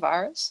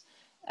norovirus.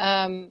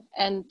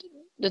 And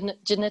the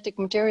genetic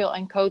material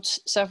encodes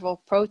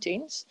several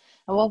proteins.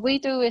 And what we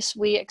do is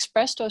we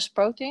express those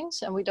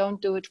proteins, and we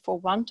don't do it for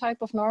one type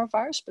of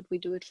norovirus, but we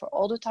do it for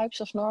all the types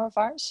of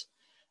norovirus.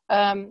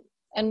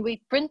 And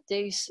we print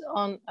these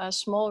on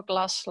small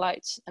glass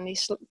slides. And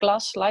these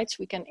glass slides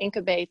we can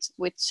incubate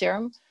with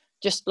serum,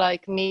 just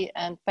like me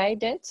and Pei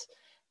did.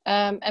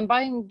 And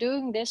by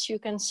doing this, you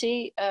can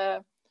see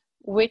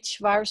which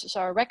viruses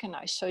are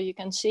recognized. So you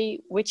can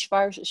see which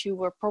viruses you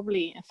were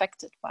probably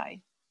infected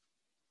by.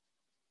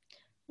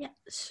 Yeah,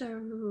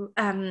 so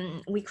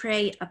we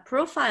create a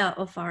profile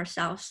of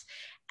ourselves,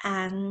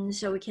 and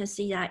so we can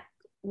see that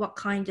what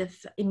kind of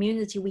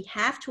immunity we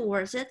have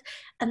towards it.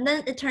 And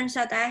then it turns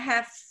out that I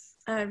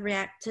have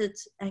reacted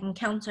and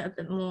encountered a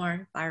bit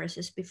more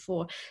viruses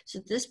before. So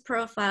this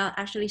profile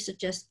actually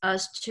suggests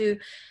us to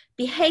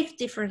behave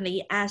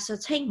differently as a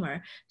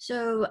tamer.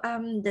 So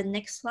the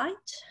next slide.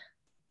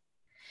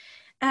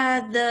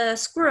 The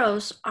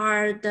squirrels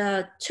are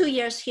the 2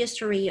 years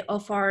history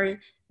of our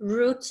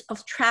routes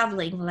of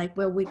traveling, like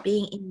where we've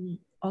been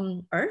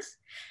on Earth,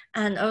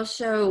 and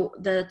also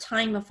the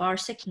time of our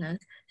sickness.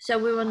 So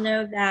we will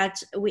know that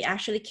we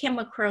actually came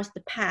across the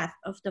path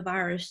of the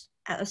virus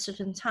at a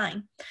certain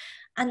time.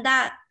 And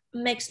that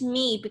makes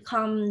me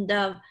become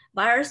the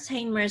virus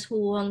tamers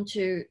who want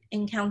to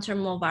encounter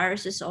more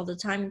viruses all the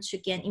time to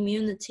gain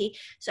immunity.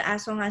 So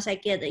as long as I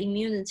get the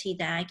immunity,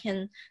 then I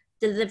can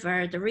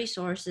deliver the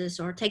resources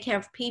or take care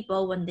of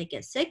people when they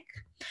get sick.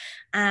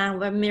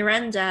 Where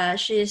Miranda,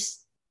 she's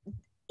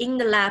in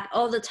the lab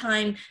all the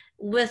time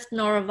with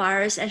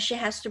norovirus, and she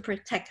has to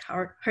protect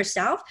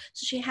herself.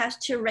 So she has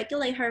to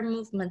regulate her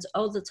movements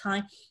all the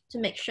time to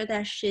make sure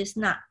that she's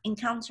not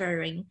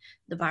encountering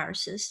the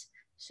viruses.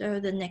 So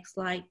the next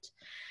slide.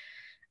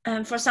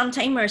 For some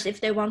tamers,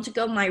 if they want to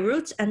go my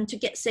route and to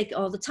get sick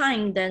all the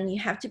time, then you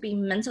have to be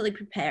mentally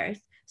prepared.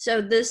 So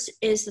this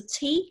is a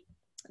tea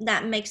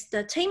that makes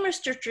the tamers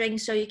to drink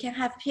so you can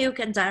have puke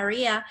and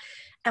diarrhea.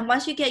 And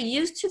once you get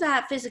used to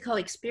that physical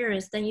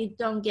experience, then you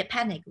don't get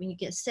panic when you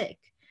get sick.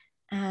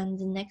 And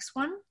the next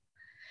one,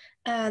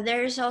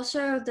 there is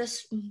also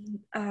this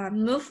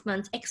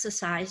movement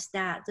exercise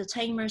that the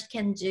tamers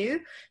can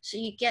do. So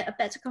you get a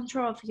better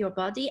control of your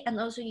body, and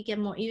also you get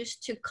more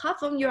used to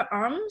cuff on your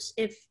arms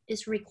if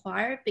it's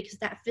required, because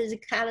that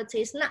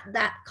physicality is not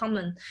that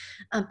common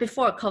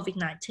before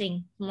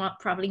COVID-19,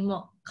 probably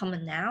more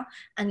common now.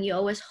 And you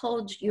always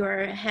hold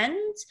your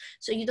hands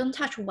so you don't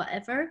touch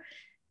whatever.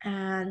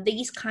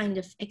 These kind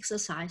of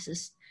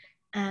exercises.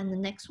 And the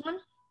next one,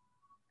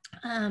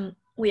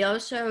 we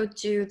also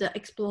do the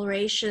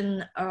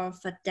exploration of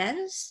a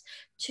dance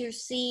to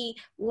see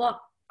what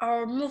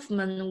our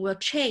movement will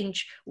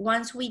change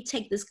once we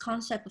take this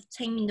concept of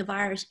taming the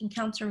virus,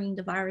 encountering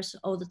the virus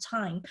all the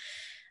time.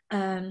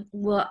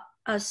 Will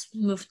us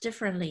move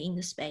differently in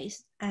the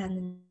space. And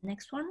the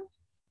next one.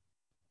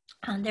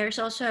 And there's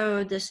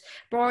also this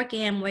board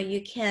game where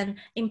you can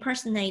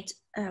impersonate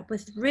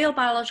with real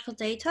biological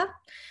data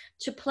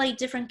to play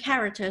different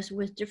characters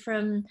with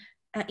different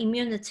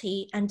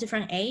immunity and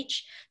different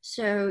age.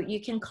 So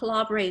you can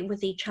collaborate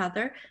with each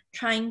other,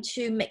 trying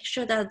to make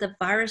sure that the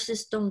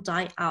viruses don't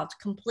die out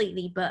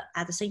completely, but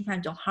at the same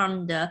time don't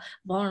harm the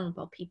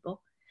vulnerable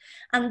people.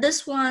 And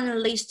this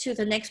one leads to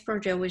the next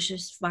project, which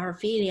is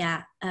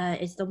Virophilia.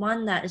 It's the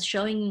one that is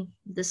showing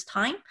this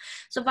time.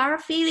 So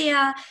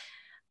Virophilia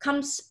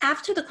comes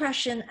after the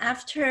question,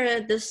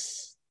 after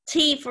this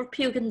tea for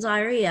puke and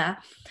diarrhea,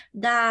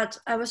 that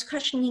I was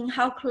questioning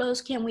how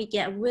close can we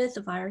get with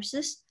the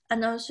viruses,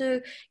 and also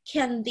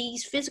can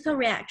these physical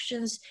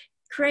reactions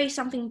create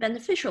something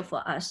beneficial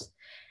for us.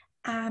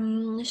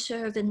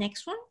 So the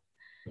next one.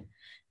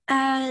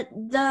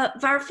 The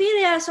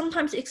Virophilia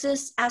sometimes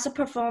exists as a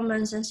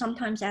performance and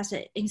sometimes as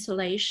an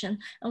installation.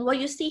 And what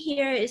you see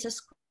here is a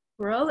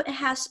scroll, it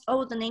has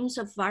all the names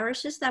of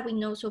viruses that we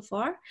know so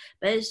far,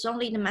 but it's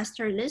only the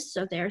master list.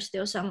 So there are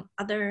still some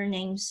other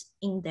names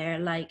in there,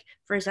 like,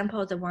 for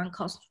example, the one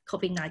called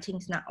COVID-19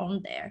 is not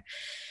on there.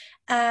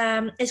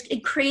 It's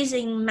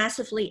increasing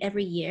massively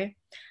every year.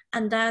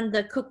 And then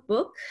the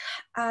cookbook.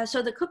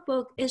 So the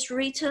cookbook is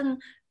written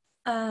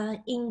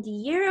in the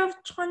year of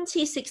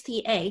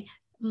 2068.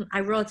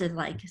 I wrote it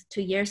like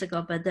 2 years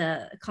ago, but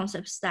the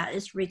concept that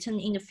is written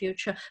in the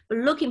future, but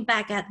looking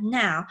back at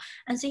now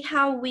and see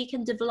how we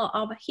can develop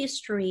our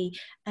history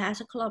as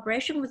a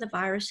collaboration with the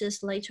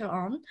viruses later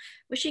on,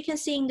 which you can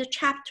see in the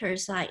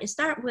chapters. Like, it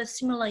starts with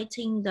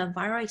simulating the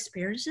viral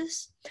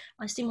experiences,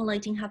 like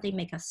simulating how they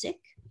make us sick,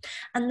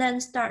 and then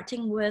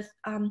starting with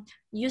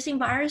using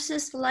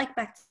viruses like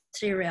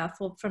bacteria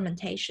for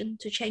fermentation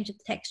to change the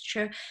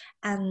texture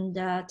and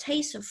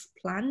taste of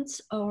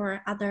plants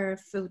or other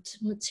food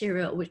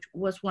material which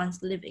was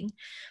once living.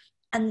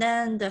 And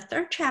then the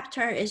third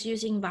chapter is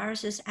using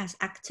viruses as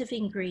active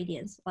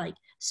ingredients, like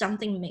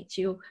something makes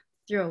your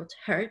throat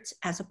hurt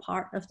as a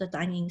part of the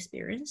dining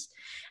experience.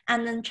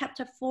 And then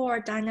chapter 4,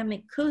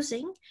 dynamic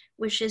cuisine,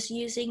 which is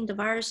using the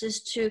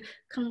viruses to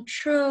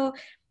control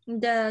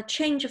the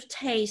change of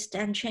taste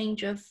and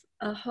change of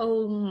a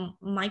whole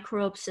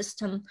microbe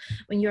system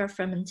when you're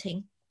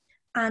fermenting.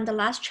 And the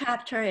last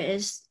chapter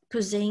is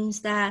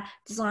cuisines that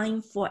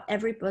designed for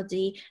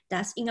everybody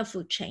that's in a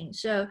food chain.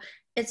 So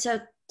it's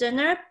a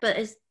dinner, but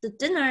it's the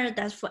dinner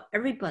that's for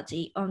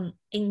everybody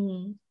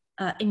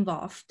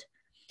involved.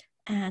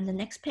 And the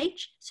next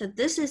page. So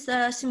this is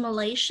a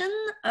simulation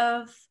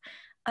of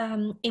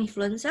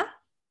influenza.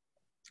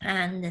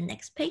 And the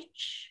next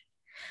page.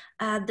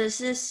 This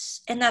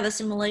is another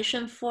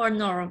simulation for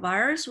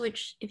norovirus,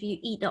 which if you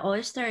eat the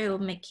oyster, it will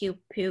make you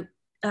puke,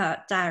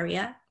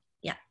 diarrhea.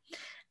 Yeah.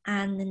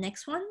 And the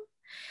next one.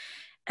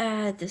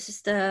 This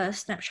is the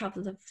snapshot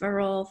of the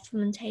viral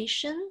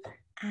fermentation.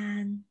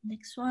 And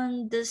next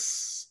one,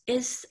 this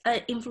is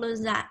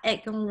influenza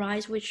egg on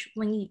rice, which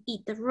when you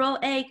eat the raw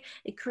egg,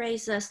 it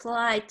creates a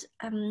slight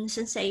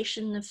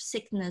sensation of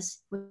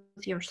sickness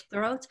with your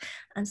throat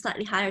and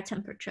slightly higher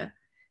temperature.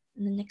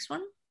 And the next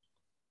one.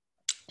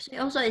 So it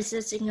also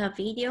exists in a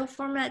video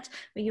format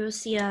where you will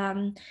see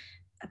a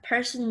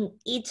person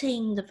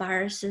eating the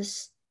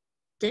virus's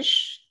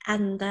dish,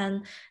 and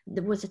then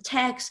with a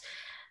text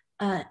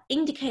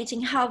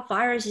indicating how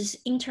virus is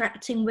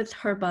interacting with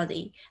her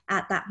body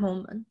at that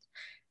moment.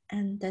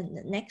 And then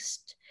the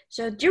next.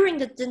 So during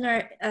the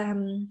dinner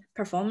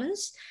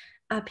performance,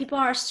 people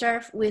are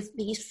served with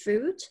these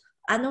foods.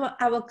 I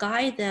will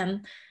guide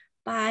them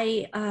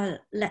by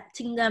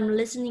letting them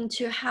listening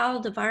to how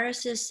the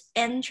virus is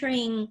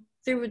entering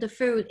through the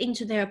food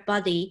into their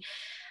body,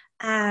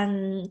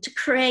 and to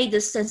create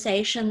the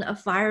sensation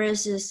of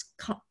viruses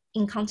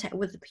in contact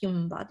with the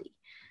human body.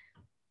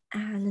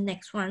 And the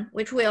next one,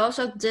 which we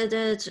also did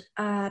it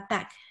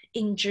back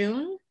in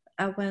June,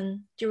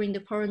 when during the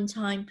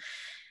quarantine,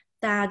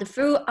 that the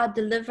food are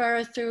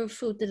delivered through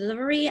food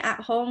delivery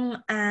at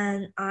home,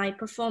 and I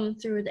perform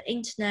through the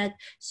internet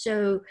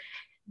so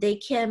they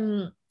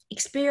can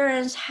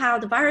experience how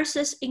the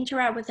viruses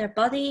interact with their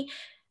body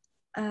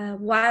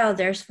while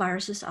there's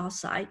viruses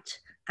outside.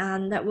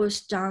 And that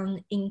was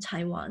done in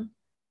Taiwan.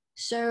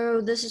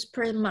 So this is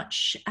pretty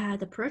much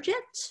the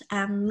project.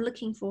 I'm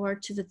looking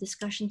forward to the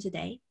discussion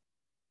today.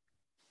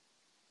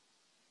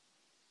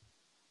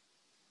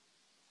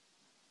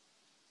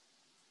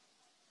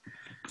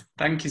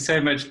 Thank you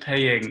so much,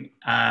 Pei-Ying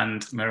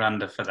and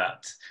Miranda, for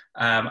that.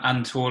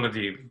 And to all of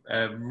you,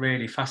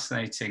 really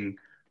fascinating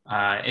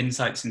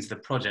insights into the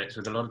project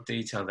with a lot of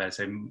detail there.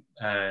 So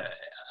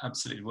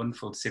absolutely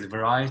wonderful to see the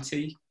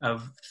variety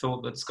of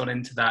thought that's gone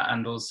into that,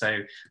 and also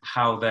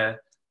how the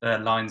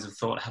lines of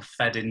thought have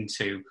fed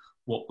into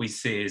what we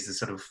see as the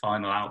sort of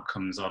final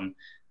outcomes on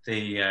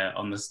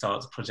the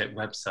STARTS project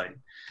website.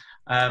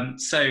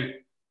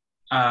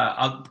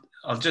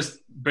 I'll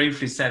just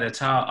briefly say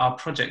that our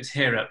project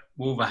here at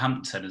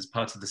Wolverhampton, as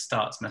part of the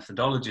STARTS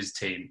Methodologies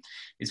team,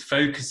 is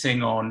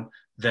focusing on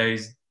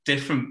those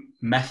different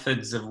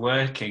methods of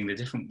working, the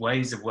different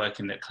ways of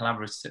working that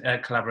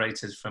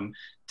collaborators from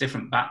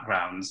different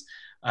backgrounds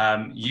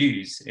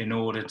use in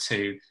order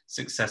to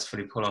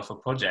successfully pull off a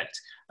project,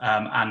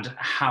 and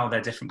how their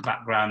different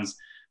backgrounds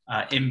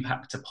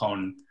impact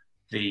upon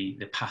the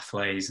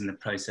pathways and the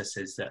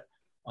processes that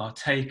are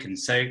taken.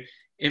 So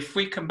if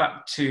we come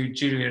back to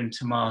Giulia and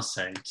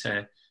Tommaso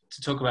to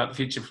talk about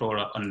Future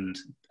Flora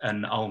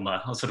and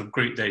Alma, I'll sort of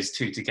group those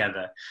two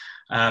together.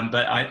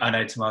 But I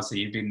know, Tommaso,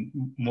 you've been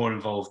more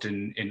involved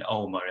in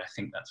Alma, I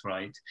think that's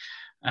right.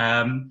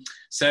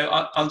 So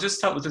I'll just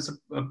start with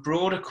a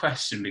broader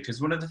question,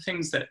 because one of the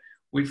things that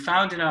we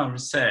found in our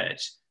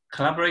research,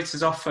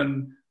 collaborators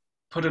often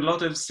put a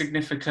lot of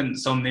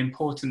significance on the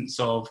importance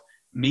of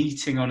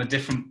meeting on a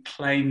different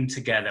plane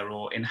together,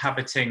 or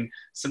inhabiting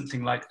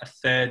something like a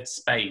third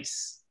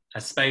space,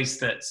 a space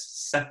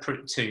that's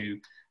separate to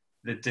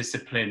the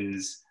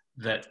disciplines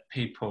that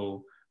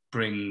people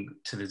bring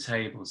to the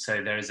table.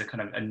 So there is a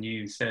kind of a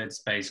new third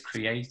space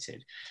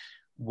created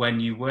when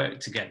you work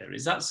together.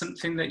 Is that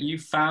something that you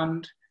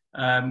found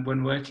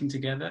when working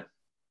together?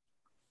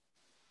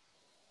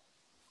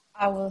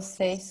 I will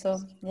say so,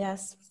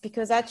 yes,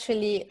 because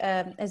actually,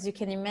 as you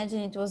can imagine,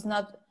 it was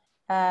not,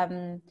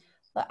 well,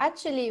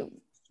 actually,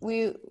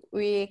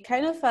 we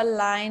kind of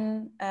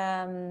align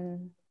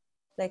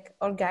like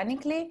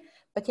organically,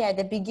 but yeah, at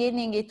the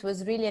beginning, it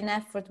was really an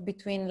effort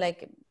between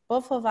like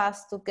both of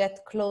us to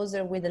get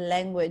closer with the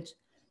language.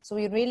 So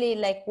we really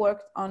like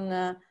worked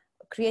on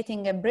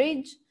creating a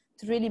bridge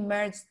to really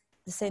merge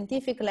the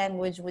scientific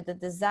language with the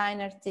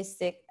design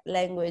artistic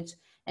language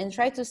and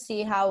try to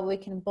see how we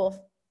can both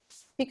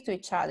speak to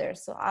each other.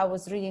 So I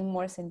was reading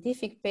more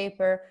scientific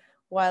paper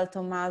while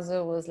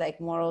Tommaso was like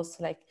more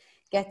also like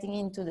getting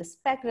into the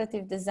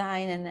speculative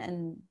design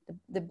and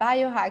the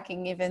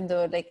biohacking, even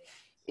though like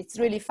it's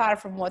really far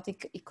from what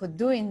he could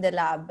do in the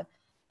lab.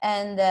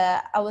 And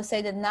I would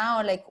say that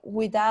now, like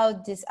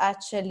without this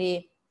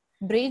actually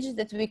bridge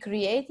that we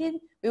created,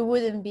 we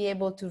wouldn't be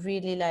able to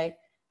really like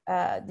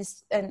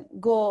this and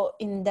go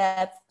in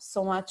depth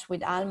so much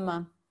with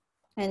Alma.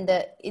 And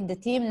in the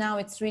team now,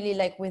 it's really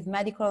like with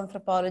medical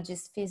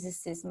anthropologists,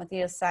 physicists,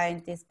 material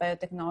scientists,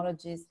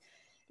 biotechnologists,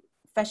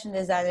 fashion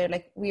designer,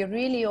 like we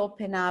really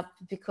open up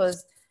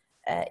because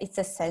it's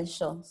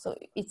essential. So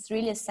it's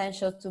really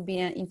essential to be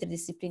an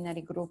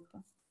interdisciplinary group.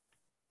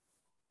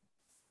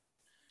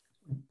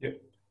 Yeah.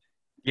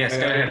 Yes,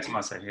 go ahead,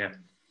 Tommaso. Yeah.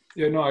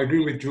 Yeah, no, I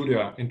agree with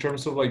Giulia in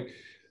terms of like,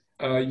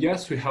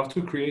 yes, we have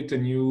to create a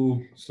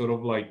new sort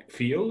of like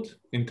field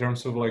in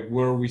terms of like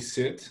where we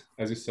sit,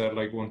 as you said,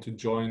 like want to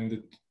join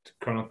to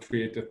kind of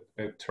create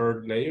a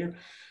third layer.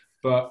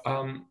 But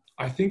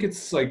I think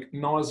it's like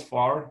not as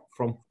far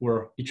from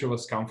where each of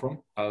us come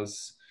from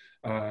as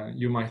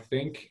you might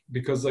think,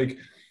 because like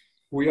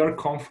we are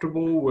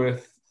comfortable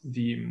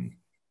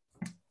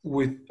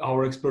with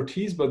our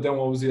expertise, but then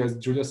obviously, as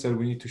Giulia said,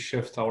 we need to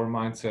shift our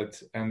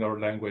mindset and our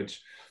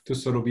language to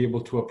sort of be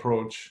able to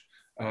approach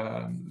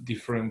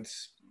different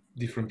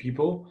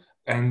people,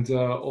 and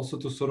also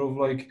to sort of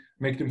like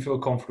make them feel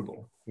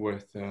comfortable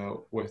with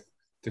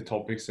the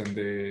topics and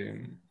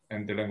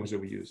the language that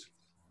we use.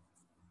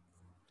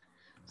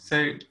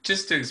 So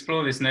just to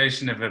explore this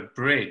notion of a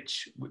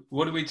bridge,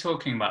 what are we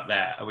talking about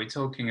there? Are we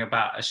talking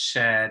about a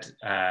shared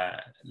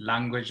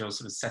language or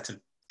sort of set of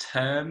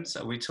terms?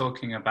 Are we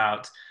talking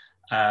about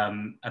a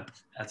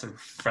sort of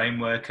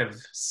framework of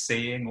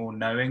seeing or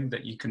knowing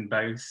that you can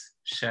both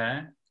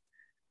share?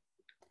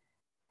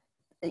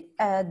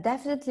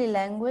 Definitely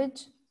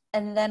language,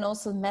 and then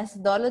also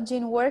methodology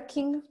in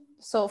working.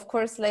 So of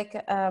course, like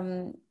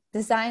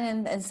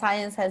design and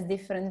science has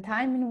different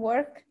time in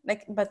work,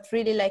 like, but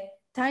really like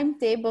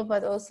timetable,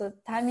 but also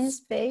time in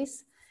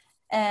space.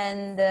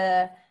 And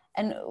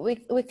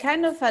we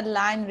kind of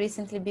aligned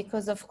recently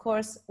because of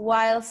course,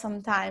 while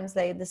sometimes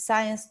like the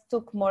science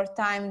took more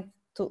time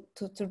to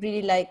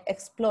really like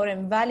explore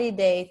and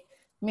validate,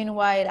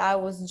 meanwhile I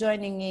was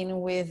joining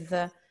in with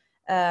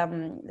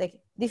like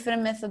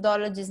different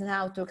methodologies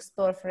now to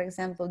explore, for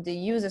example, the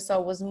user. So I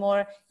was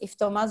more, if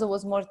Tommaso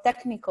was more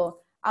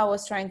technical, I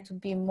was trying to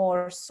be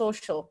more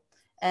social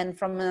and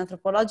from an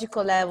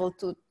anthropological level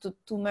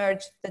to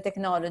merge the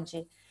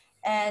technology.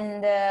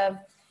 And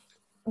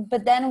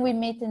but then we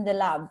meet in the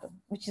lab,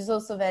 which is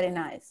also very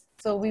nice.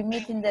 So we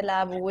meet in the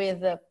lab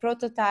with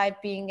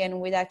prototyping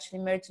and with actually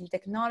merging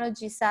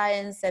technology,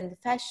 science and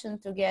fashion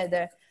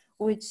together,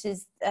 which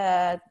is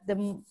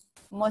the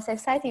most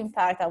exciting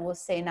part, I will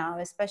say now,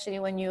 especially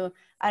when you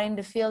are in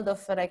the field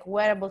of like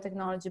wearable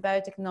technology,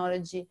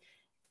 biotechnology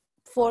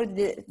for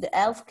the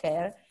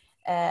healthcare.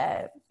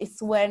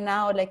 It's where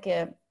now like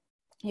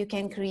you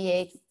can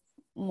create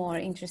more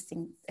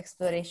interesting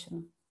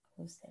exploration,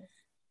 I would say.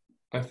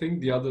 I think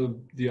the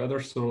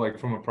other sort of like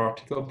from a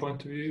practical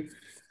point of view,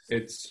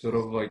 it's sort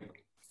of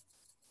like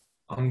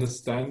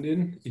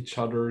understanding each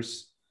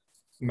other's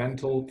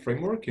mental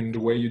framework in the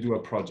way you do a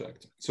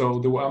project. So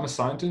the way I'm a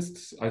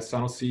scientist, I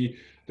kind of see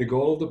the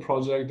goal of the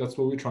project, that's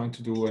what we're trying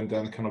to do, and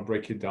then kind of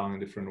break it down in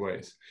different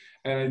ways.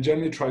 And I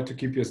generally try to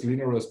keep it as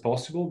linear as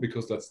possible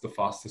because that's the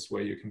fastest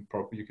way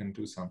you can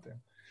do something.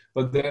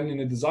 But then in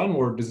the design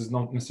world, this is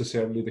not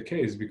necessarily the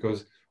case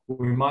because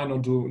we might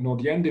not know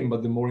the ending,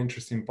 but the more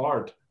interesting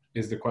part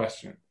is the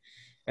question.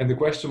 And the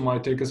question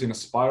might take us in a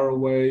spiral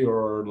way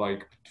or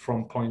like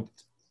from point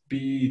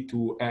B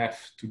to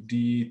F to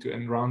D to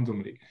N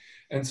randomly.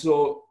 And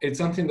so it's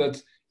something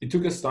that it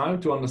took us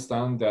time to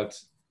understand that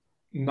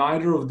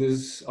neither of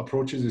these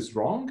approaches is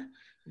wrong,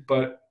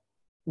 but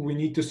we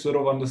need to sort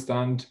of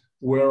understand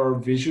where our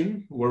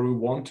vision, where we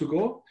want to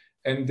go,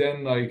 and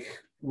then like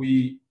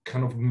we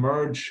kind of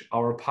merge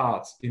our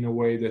paths in a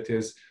way that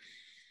is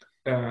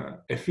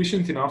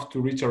efficient enough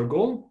to reach our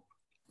goal,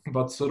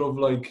 but sort of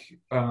like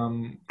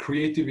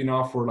creative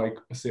enough or like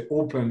say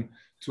open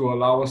to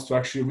allow us to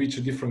actually reach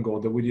a different goal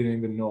that we didn't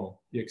even know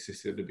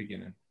existed at the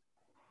beginning.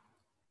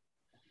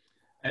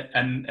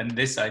 And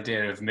this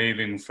idea of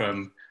moving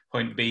from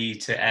point B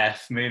to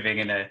F, moving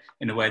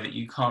in a way that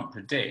you can't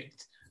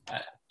predict,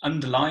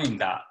 underlying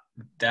that,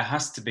 there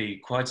has to be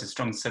quite a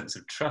strong sense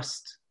of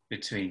trust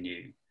between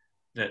you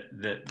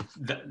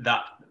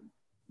that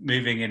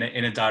moving in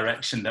a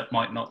direction that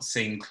might not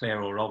seem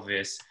clear or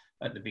obvious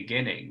at the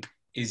beginning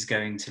is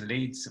going to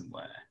lead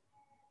somewhere.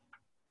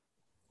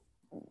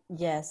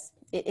 Yes,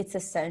 it's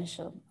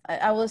essential.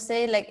 I will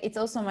say, like, it's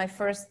also my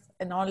first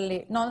and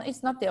only, no,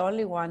 it's not the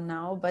only one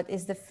now, but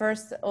it's the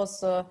first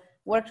also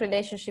work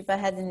relationship I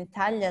had in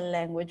Italian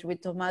language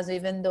with Tommaso,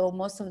 even though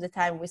most of the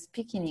time we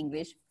speak in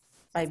English,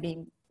 by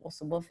being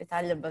also both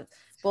Italian, but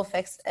both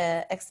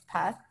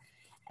expat.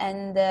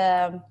 And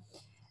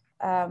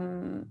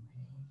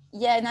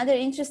yeah, another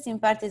interesting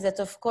part is that,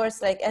 of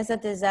course, like as a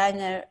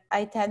designer,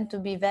 I tend to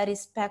be very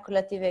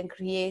speculative and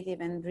creative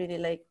and really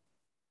like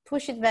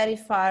push it very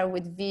far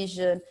with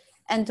vision.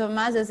 And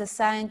Tommaso, as a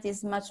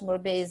scientist, much more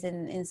based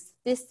in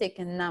statistics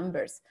and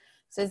numbers.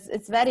 So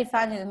it's very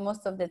funny that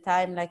most of the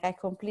time, like I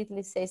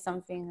completely say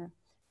something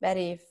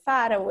very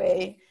far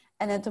away,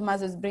 and then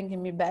Tommaso is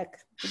bringing me back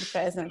to the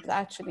present.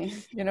 Actually,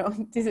 you know,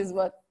 this is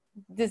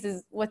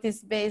what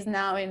is based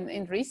now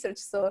in research.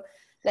 So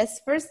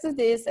let's first do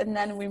this, and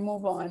then we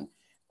move on.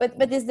 But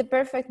it's the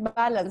perfect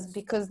balance,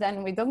 because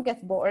then we don't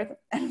get bored,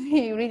 and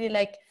we really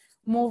like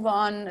move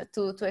on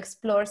to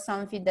explore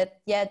something that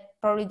yet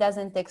probably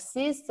doesn't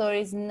exist or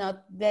is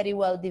not very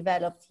well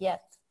developed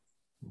yet.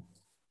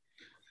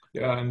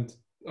 Yeah, and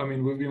I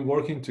mean, we've been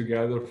working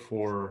together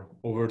for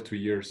over 2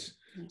 years.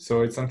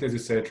 So it's something, as you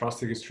say,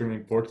 trust is extremely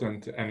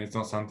important, and it's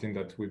not something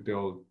that we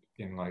build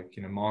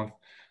in a month.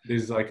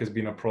 This like has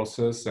been a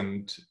process,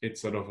 and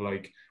it's sort of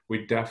like,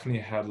 we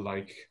definitely had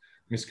like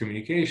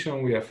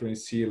miscommunication. We definitely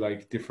see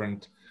like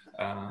different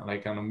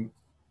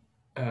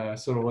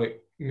sort of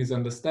like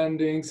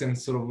misunderstandings and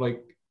sort of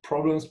like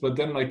problems, but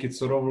then like it's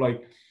sort of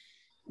like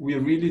we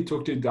really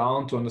took it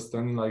down to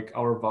understand like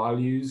our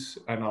values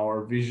and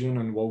our vision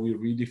and what we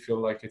really feel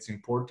like it's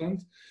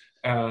important,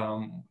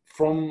 from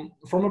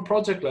a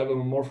project level,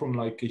 more from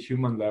like a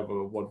human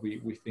level, what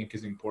we think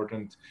is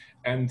important.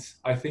 And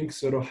I think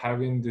sort of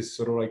having this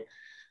sort of like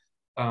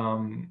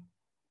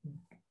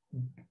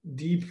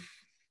deep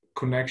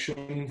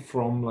connection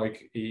from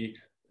like a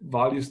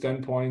value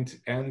standpoint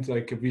and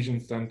like a vision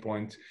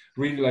standpoint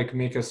really like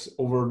make us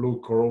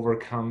overlook or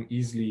overcome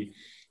easily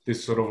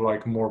this sort of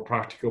like more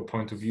practical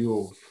point of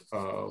view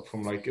of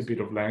from like a bit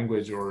of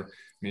language or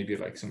maybe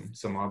like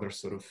some other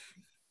sort of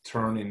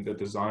turn in the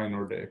design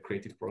or the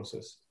creative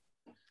process.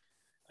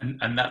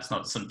 And that's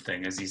not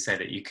something, as you say,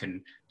 that you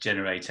can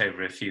generate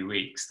over a few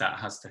weeks. That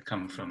has to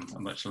come from a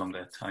much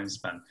longer time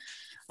span.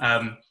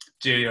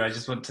 Giulia, I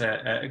just want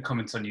to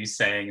comment on you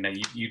saying, you know,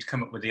 you'd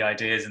come up with the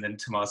ideas and then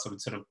Tommaso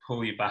would sort of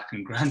pull you back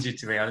and ground you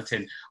to reality.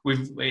 And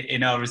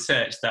in our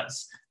research,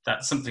 that's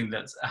something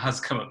that has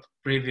come up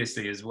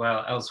previously as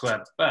well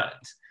elsewhere.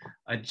 But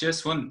I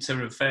just want to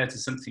refer to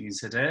something you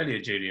said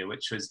earlier, Giulia,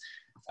 which was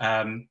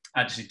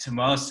actually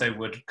Tommaso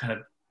would kind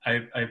of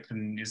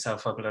open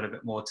yourself up a little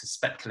bit more to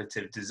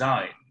speculative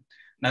design.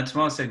 Now,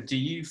 Tommaso, do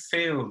you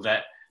feel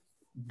that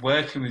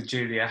working with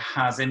Giulia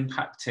has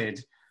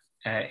impacted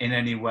in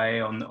any way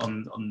on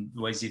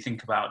the ways you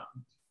think about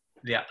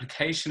the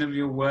application of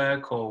your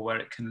work or where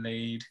it can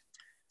lead?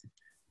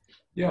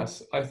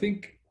 Yes, I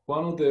think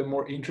one of the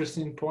more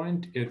interesting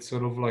point, it's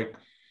sort of like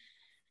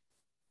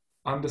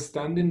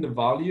understanding the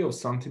value of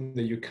something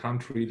that you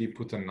can't really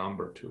put a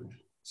number to.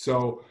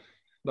 So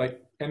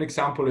like an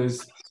example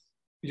is,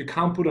 you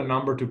can't put a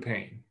number to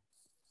pain.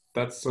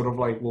 That's sort of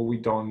like what we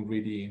don't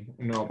really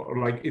know about. Or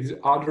like it's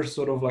other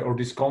sort of like, or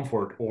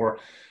discomfort or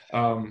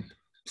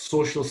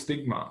social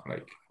stigma.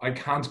 Like I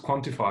can't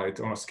quantify it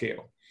on a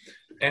scale.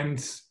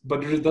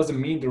 But it doesn't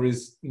mean there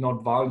is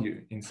not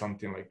value in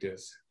something like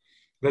this.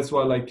 That's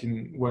why like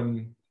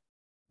when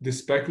the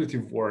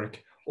speculative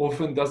work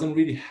often doesn't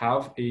really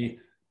have a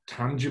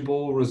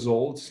tangible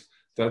results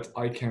that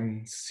I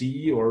can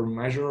see or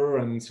measure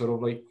and sort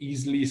of like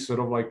easily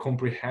sort of like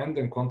comprehend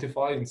and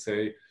quantify and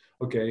say,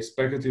 okay,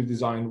 speculative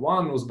design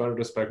 1 was better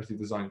than speculative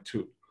design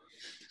 2.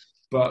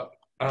 But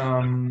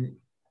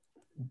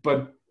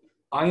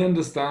I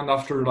understand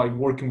after like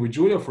working with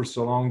Giulia for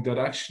so long that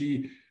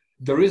actually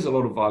there is a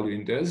lot of value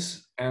in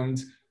this, and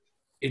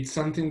it's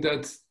something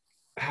that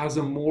has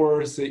a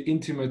more, say,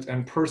 intimate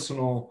and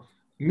personal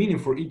meaning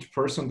for each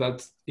person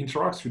that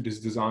interacts with this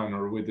design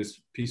or with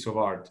this piece of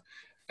art.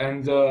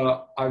 And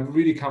I've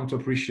really come to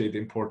appreciate the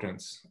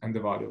importance and the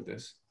value of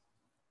this.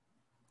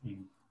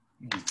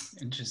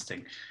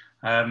 Interesting.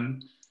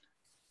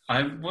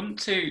 I want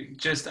to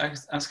just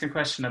ask a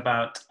question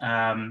about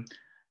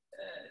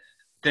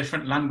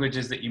different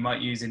languages that you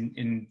might use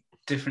in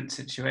different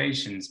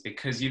situations,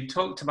 because you've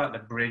talked about the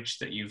bridge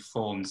that you've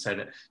formed so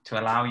that to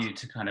allow you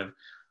to kind of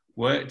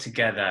work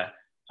together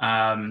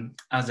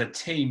as a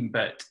team.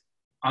 But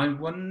I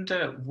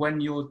wonder, when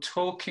you're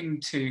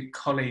talking to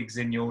colleagues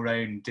in your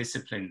own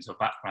disciplines or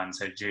backgrounds,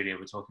 so Giulia,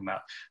 we're talking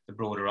about the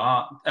broader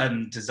art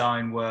and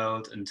design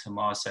world, and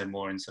Tommaso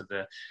more into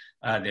the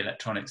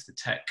electronics, the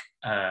tech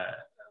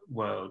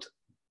world.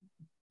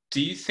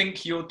 Do you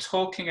think you're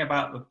talking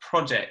about the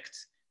project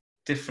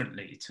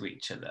differently to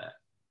each other?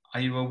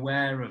 Are you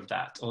aware of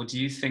that? Or do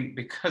you think,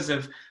 because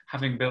of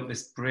having built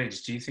this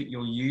bridge, do you think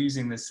you're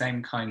using the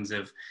same kinds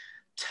of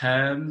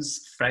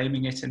terms,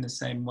 framing it in the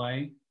same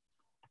way?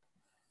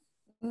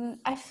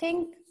 I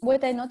think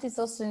what I noticed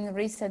also in a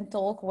recent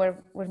talk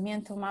where me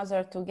and Tommaso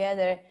are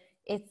together,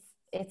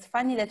 it's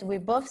funny that we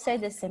both say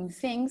the same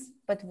things,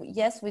 but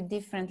yes, with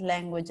different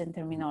language and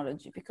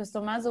terminology, because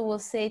Tommaso will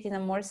say it in a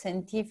more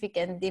scientific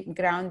and deep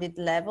grounded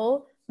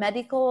level,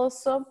 medical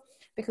also,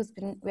 because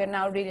we're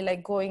now really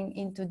like going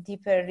into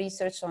deeper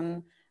research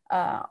on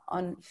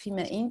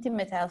female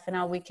intimate health and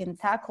how we can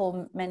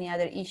tackle many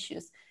other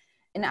issues.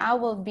 And I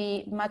will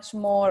be much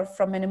more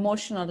from an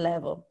emotional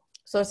level.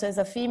 So as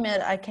a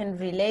female, I can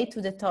relate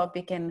to the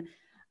topic, and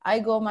I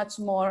go much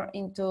more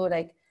into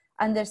like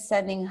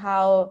understanding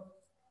how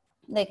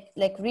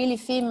like really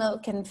female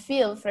can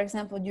feel, for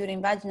example,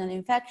 during vaginal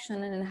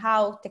infection, and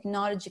how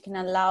technology can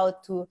allow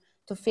to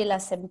feel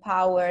us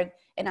empowered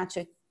and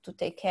actually to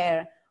take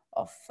care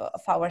of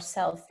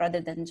ourselves, rather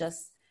than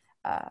just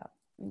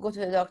go to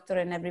the doctor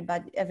and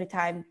every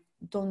time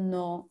don't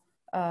know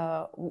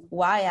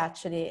why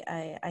actually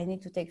I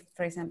need to take,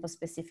 for example,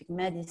 specific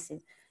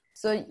medicine.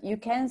 So you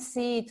can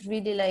see it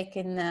really like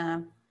in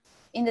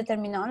the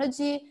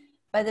terminology,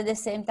 but at the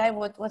same time,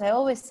 what I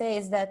always say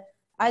is that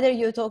either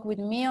you talk with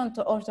me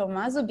or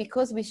Tommaso,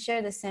 because we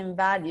share the same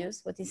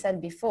values, what he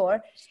said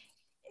before,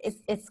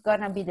 it's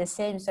gonna be the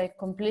same. So I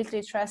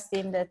completely trust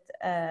him that,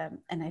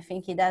 and I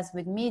think he does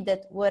with me,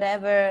 that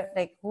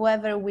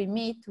whoever we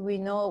meet, we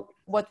know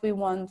what we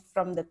want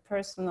from the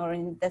person or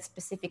in that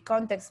specific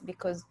context,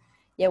 because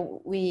yeah,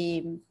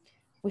 we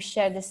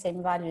share the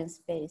same value and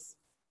space.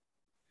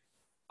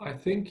 I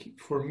think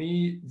for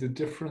me, the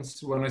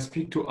difference when I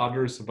speak to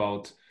others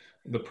about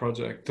the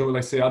project, so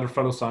like say other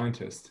fellow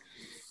scientists,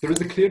 there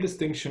is a clear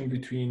distinction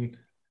between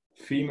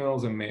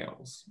females and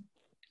males.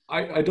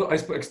 I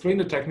explain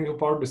the technical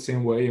part the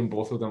same way and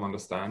both of them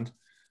understand,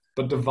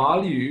 but the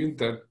value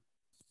that,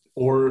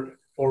 or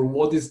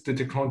what is the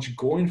technology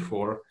going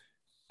for,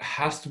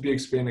 has to be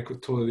explained a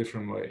totally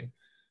different way.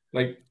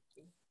 Like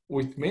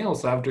with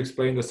males, I have to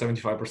explain that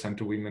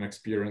 75% of women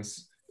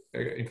experience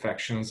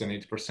infections and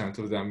 80%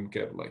 of them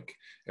get like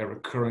a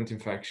recurrent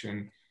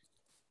infection.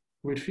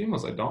 With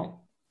females, I don't.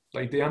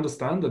 Like they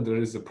understand that there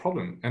is a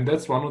problem. And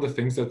that's one of the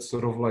things that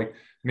sort of like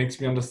makes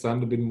me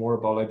understand a bit more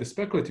about like the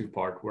speculative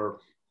part, where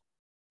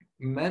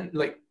men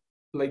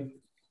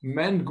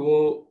men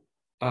go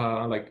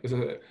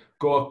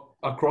go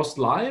across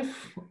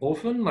life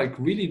often like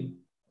really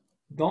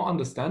not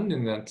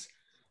understanding that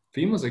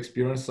females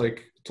experience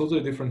like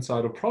totally different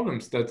side of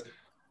problems that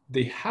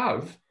they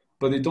have,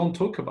 but they don't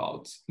talk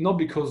about, not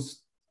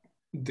because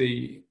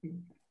they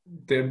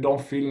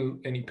don't feel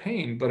any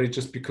pain, but it's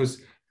just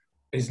because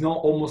it's not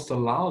almost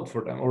allowed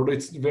for them, or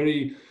it's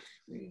very,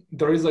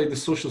 there is like the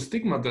social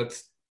stigma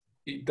that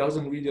it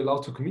doesn't really allow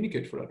to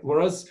communicate for that.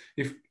 Whereas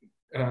if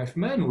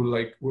men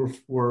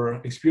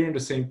were experiencing the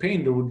same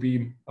pain, there would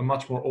be a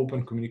much more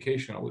open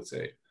communication, I would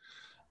say.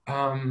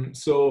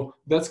 So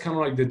that's kind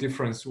of like the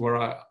difference where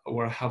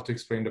I have to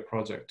explain the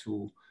project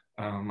to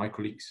my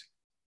colleagues.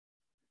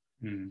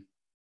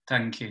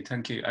 Thank you.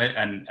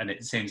 And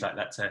it seems like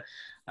that's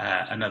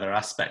another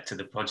aspect of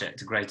the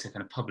project, a greater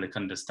kind of public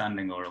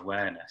understanding or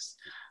awareness,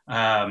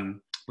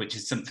 which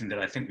is something that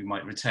I think we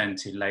might return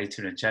to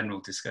later in a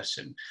general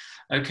discussion.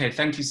 Okay,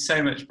 thank you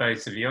so much,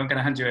 both of you. I'm going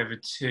to hand you over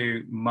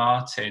to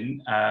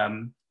Martin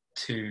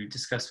to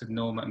discuss with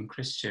Norma and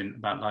Christian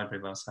about Library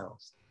of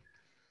Ourselves.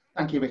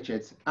 Thank you,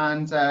 Richard.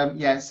 And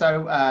yeah,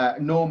 so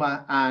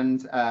Norma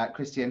and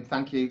Christian,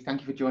 thank you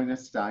for joining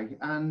us today.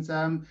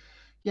 And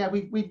yeah,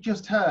 we've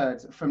just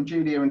heard from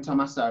Giulia and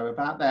Tommaso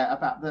about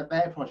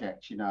their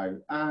project, you know,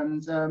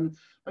 and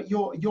but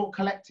your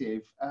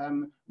collective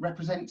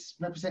represents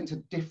a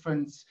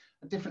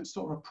different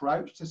sort of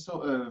approach to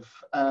sort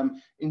of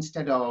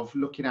instead of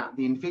looking at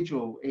the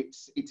individual,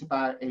 it's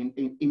about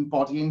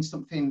embodying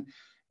something,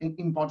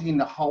 embodying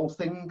the whole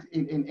thing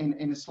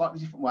in a slightly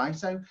different way.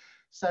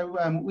 So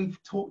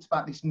we've talked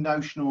about this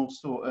notional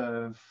sort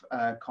of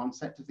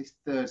concept of this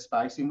third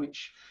space in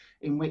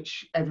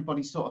which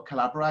everybody sort of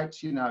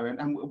collaborates, you know,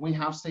 and we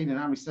have seen in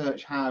our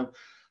research how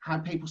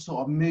people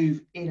sort of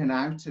move in and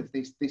out of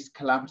this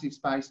collaborative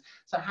space.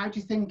 So how do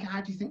you think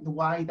the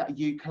way that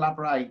you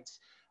collaborate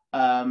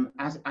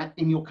as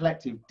in your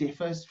collective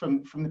differs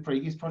from the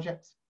previous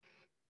projects?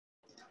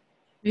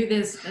 Maybe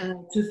there's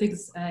two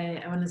things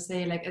I want to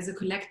say. Like as a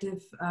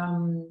collective,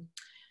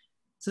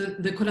 so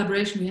the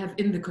collaboration we have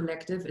in the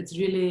collective, it's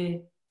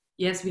really,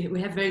 yes,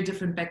 we have very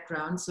different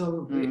backgrounds.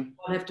 So we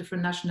all have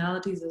different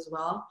nationalities as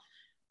well,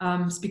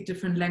 speak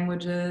different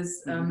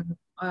languages,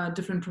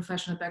 different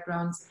professional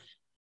backgrounds.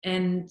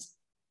 And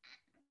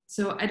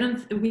so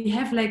we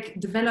have like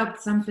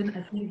developed something,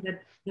 I think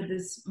that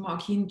is more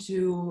akin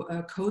to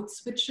code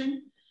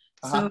switching.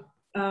 So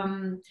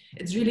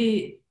it's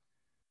really,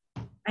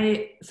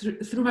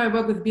 through my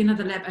work with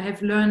BeAnotherLab, I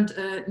have learned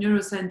a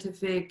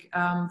neuroscientific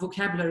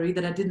vocabulary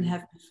that I didn't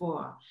have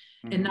before.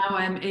 And now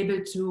I'm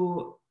able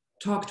to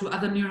talk to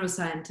other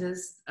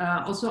neuroscientists,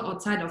 also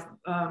outside of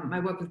my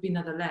work with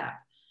BeAnotherLab.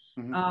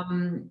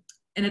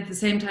 and at the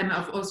same time,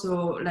 I've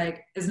also,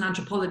 like, as an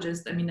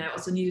anthropologist, I mean, I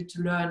also needed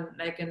to learn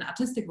like an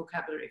artistic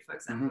vocabulary, for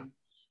example. Mm-hmm.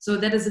 So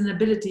that is an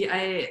ability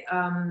I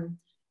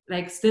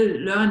like still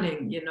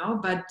learning, you know,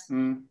 but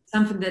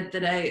something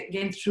that I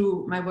gained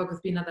through my work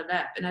with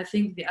BeAnotherLab. And I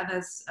think the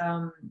others,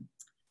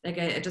 like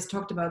I just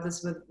talked about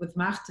this with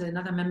Marte,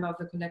 another member of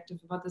the collective,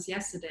 about this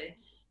yesterday,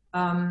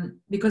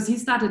 because he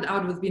started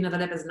out with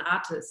BeAnotherLab as an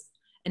artist,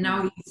 and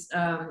now he's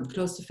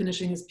close to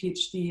finishing his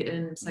PhD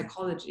in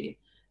psychology.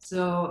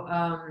 So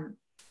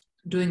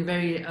doing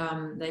very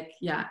like,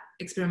 yeah,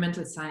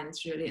 experimental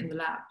science really in the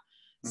lab.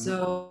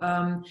 So,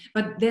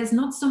 but there's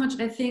not so much,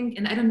 I think,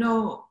 and I don't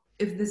know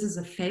if this is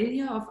a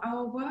failure of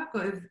our work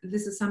or if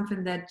this is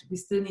something that we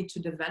still need to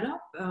develop,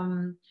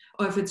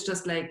 or if it's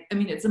just like, I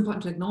mean, it's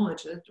important to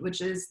acknowledge it,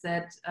 which is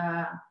that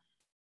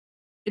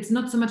it's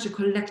not so much a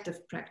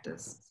collective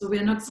practice. So we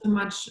are not so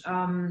much,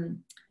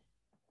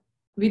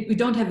 we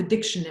don't have a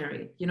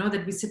dictionary, you know,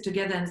 that we sit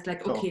together and it's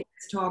like, okay,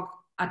 let's talk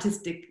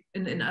artistic,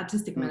 in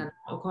artistic manner.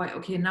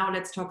 Okay, now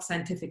let's talk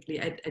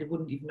scientifically. I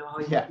wouldn't even know how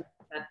you do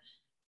that.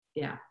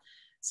 Yeah.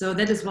 So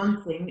that is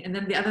one thing. And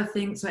then the other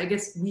thing, so I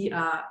guess we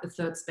are a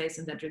third space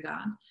in that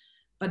regard.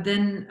 But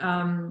then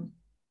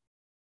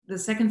the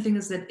second thing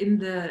is that in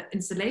the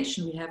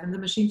installation we have, in the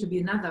machine to be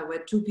another, where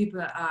two people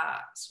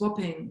are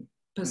swapping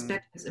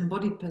perspectives,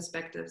 embodied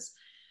perspectives,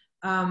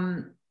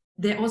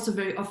 they also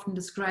very often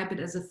describe it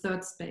as a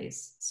third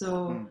space.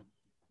 So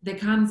they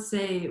can't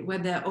say where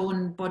their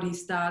own body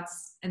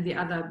starts and the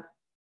other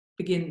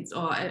begins,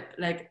 or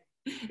like,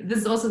 this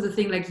is also the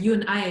thing, like you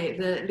and I,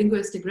 the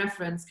linguistic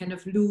reference kind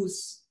of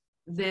lose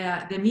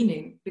their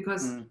meaning,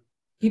 because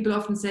people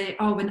often say,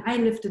 oh, when I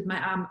lifted my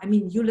arm, I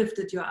mean, you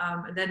lifted your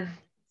arm, and then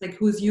like,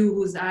 who's you,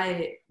 who's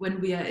I, when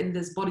we are in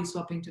this body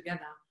swapping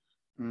together.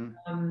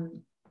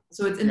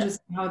 So it's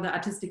interesting how the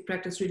artistic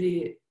practice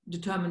really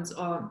determines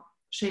or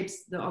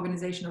shapes the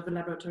organization of the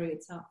laboratory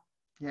itself.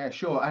 Yeah,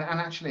 sure. And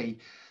actually,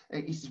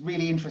 it's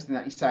really interesting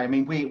that you say, I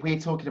mean, we're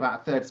talking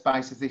about a third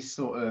space as this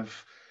sort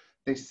of,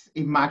 this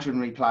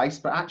imaginary place,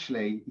 but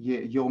actually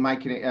you're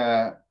making it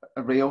a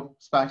real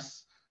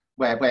space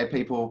where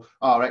people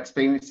are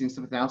experiencing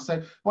something else.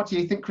 So what do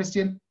you think,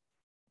 Christian?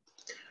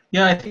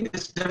 Yeah, I think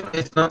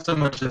it's not so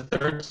much a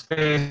third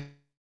space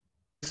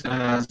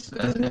as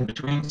an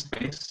in-between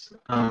space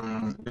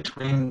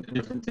between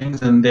different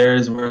things, and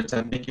there's where it's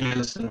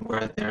ambiguous and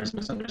where there's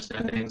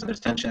misunderstandings, there's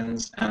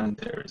tensions, and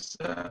there's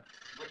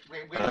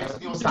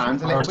your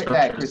sound a little bit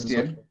there,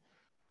 Christian.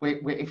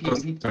 If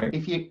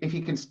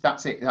you can,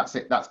 that's it,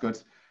 that's good.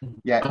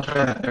 Yeah. I'll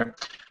try that there.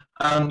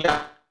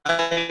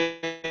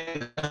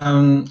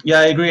 Yeah,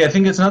 I agree. I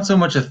think it's not so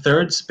much a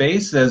third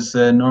space, as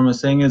Norma was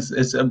saying,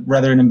 it's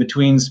rather an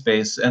in-between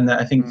space. And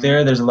I think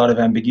there's a lot of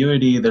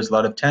ambiguity, there's a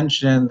lot of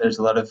tension, there's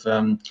a lot of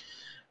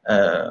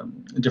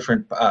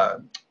different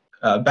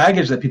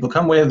baggage that people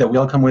come with, that we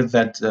all come with,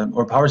 that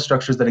or power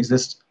structures that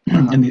exist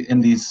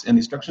in these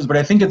structures. But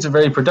I think it's a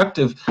very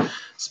productive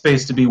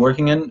space to be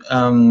working in.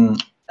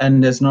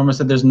 And as Norma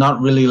said, there's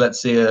not really, let's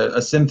say, a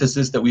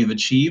synthesis that we've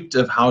achieved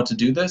of how to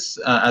do this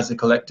as a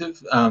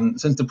collective.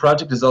 Since the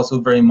project is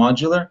also very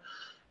modular,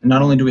 and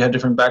not only do we have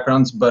different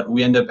backgrounds, but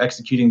we end up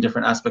executing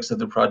different aspects of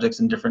the projects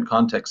in different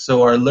contexts.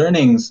 So our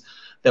learnings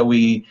that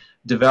we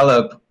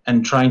develop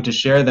and trying to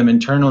share them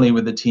internally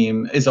with the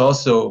team is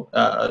also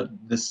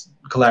this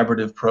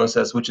collaborative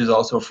process, which is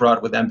also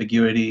fraught with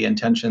ambiguity and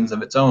tensions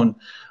of its own.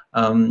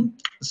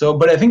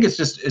 But I think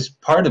it's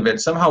part of it.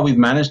 Somehow we've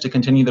managed to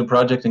continue the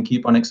project and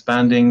keep on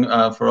expanding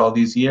for all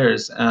these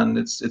years, and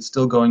it's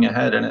still going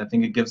ahead, and I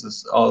think it gives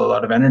us all a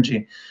lot of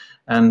energy.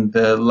 And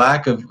the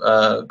lack of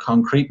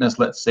concreteness,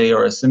 let's say,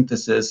 or a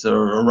synthesis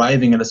or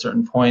arriving at a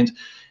certain point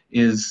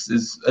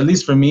is at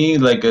least for me,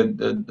 like a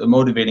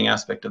motivating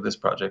aspect of this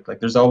project. Like,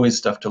 there's always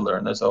stuff to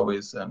learn. There's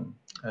always a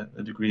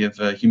degree of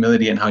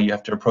humility in how you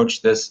have to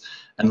approach this,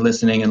 and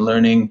listening and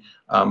learning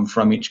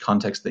from each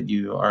context that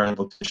you are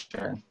able to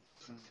share.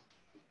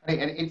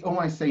 And it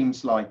almost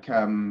seems like,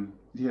 you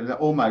know,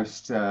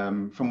 almost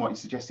from what you're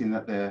suggesting,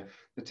 that the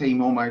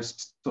team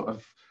almost sort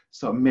of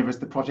mirrors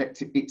the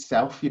project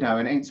itself, you know,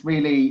 and it's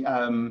really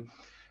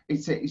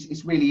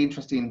it's really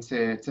interesting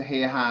to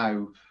hear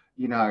how,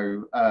 you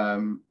know,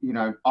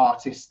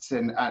 artists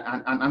and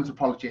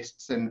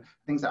anthropologists and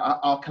things that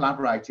are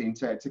collaborating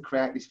to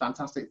create this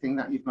fantastic thing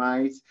that you've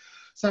made.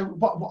 So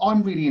what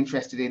I'm really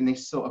interested in,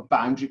 this sort of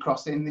boundary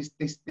crossing,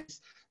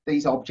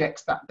 these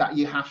objects that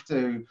you have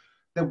to,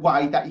 the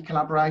way that you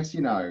collaborate,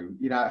 you know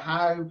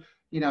how,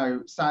 you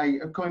know, say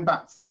coming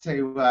back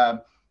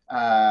to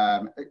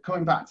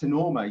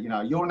Norma, you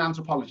know, you're an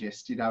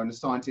anthropologist, you know, and a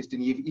scientist,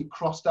 and you've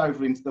crossed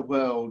over into the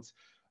world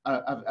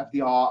of the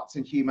arts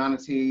and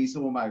humanities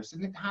almost.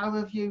 And how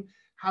have you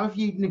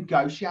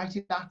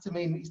negotiated that? I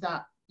mean, is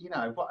that, you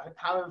know,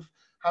 how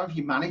have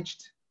you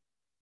managed?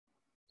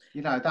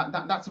 You know,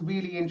 that's a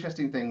really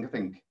interesting thing, I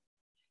think.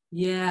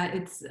 Yeah,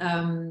 it's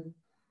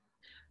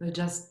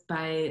just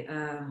by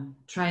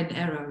try and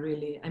error,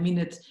 really. I mean,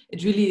 it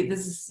really,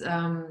 this is,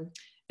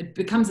 it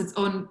becomes its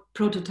own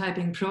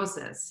prototyping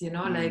process, you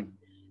know, like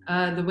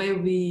the way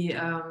we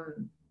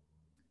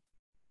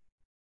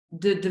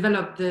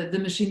develop the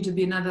machine to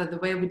be another, the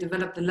way we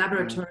develop the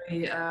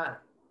laboratory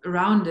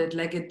around it,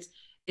 like it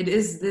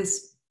is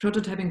this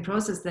prototyping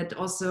process that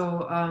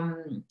also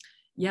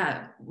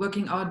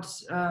working out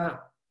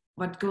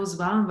what goes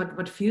well and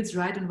what feels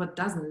right and what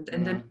doesn't.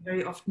 And then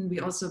very often we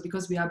also,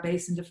 because we are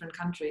based in different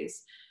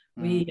countries,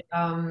 we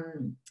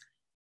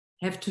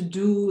have to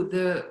do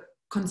the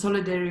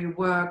consolidatory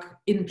work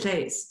in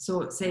place.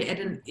 So say at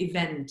an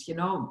event, you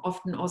know,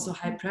 often also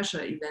high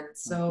pressure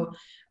events. So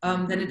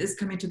then it is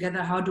coming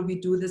together, how do we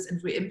do this,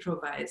 and we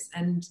improvise.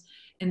 And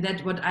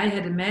that what I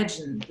had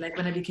imagined, like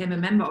when I became a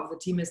member of the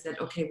team, is that,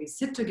 okay, we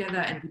sit together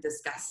and we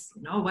discuss,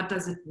 you know, what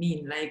does it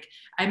mean? Like,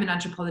 I'm an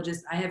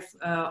anthropologist, I have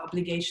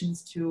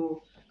obligations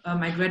to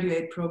my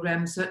graduate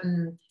program,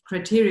 certain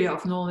criteria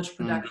of knowledge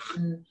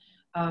production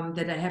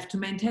that I have to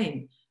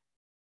maintain.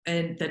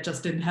 And that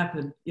just didn't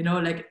happen, you know,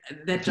 like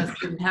that just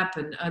didn't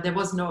happen. There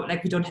was no,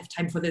 like, we don't have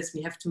time for this.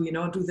 We have to, you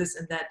know, do this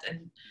and that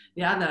and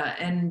the other.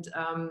 And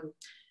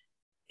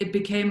it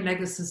became like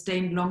a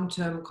sustained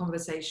long-term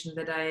conversation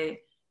that I,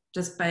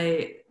 just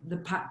by the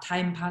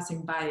time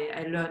passing by,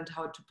 I learned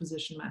how to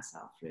position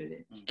myself,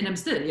 really. And I'm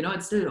still, you know,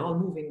 it's still all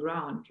moving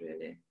ground,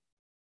 really.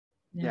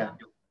 Yeah.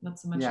 Not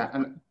so much.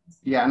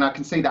 And I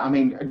can see that. I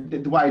mean,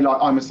 the way, like,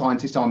 I'm a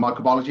scientist, I'm a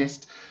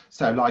microbiologist,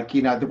 so, like,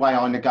 you know, the way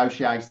I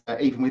negotiate,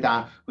 even with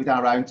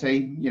our own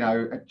team, you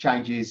know,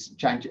 changes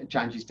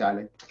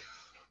daily.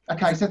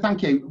 Okay, so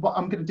thank you. What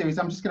I'm going to do is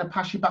I'm just going to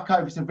pass you back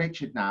over to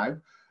Richard now,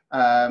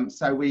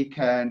 so we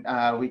can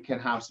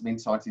have some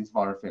insights into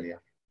virophilia.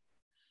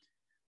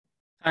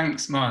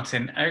 Thanks,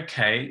 Martin.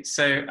 Okay,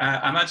 so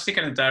I'm actually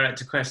going to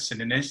direct a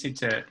question initially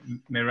to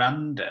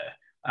Miranda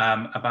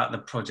about the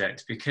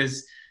project,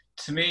 because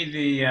to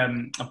me,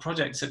 a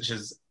project such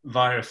as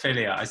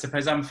Virophilia, I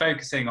suppose I'm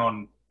focusing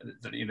on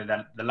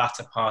the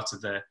latter part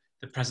of the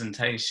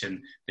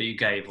presentation that you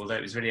gave, although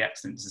it was really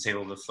excellent to see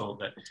all the thought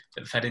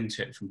that fed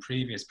into it from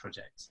previous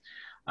projects.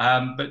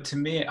 But to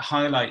me, it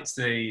highlights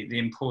the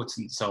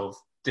importance of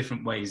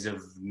different ways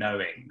of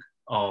knowing,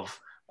 of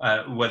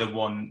whether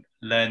one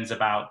learns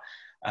about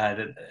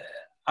the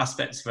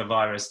aspects of a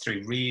virus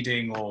through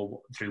reading or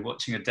through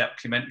watching a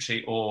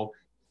documentary, or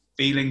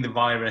feeling the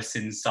virus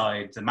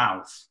inside the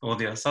mouth or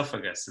the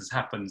esophagus, as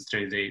happens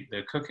through the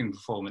cooking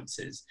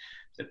performances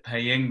that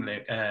Pei-Ying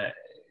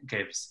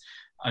gives.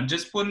 I'm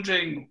just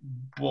wondering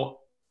what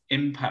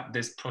impact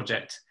this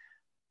project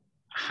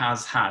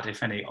has had,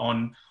 if any,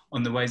 on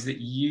the ways that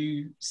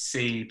you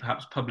see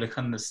perhaps public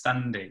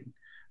understanding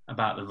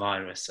about the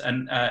virus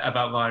and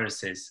about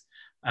viruses,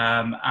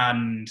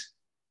 and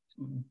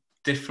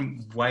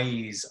different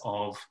ways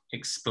of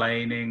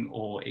explaining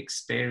or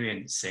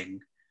experiencing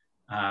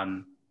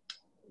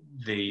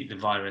the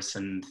virus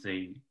and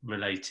the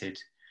related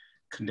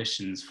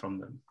conditions from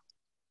them.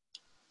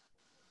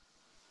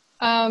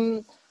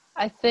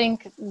 I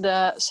think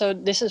so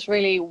this is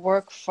really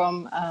work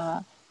from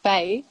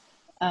Pei,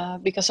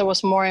 because I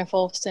was more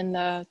involved in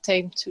the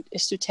Tame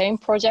to Tame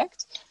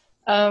project.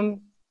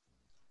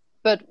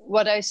 But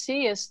what I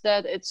see is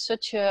that it's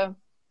such a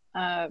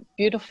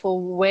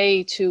beautiful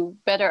way to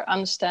better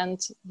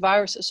understand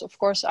viruses. Of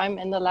course, I'm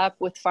in the lab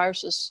with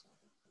viruses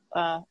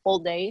all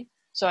day,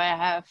 so I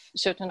have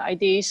certain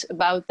ideas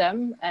about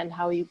them and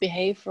how you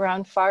behave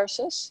around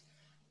viruses.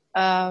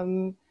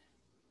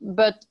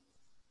 But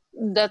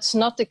that's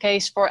not the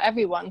case for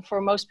everyone. For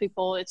most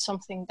people, it's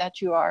something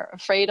that you are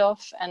afraid of,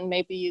 and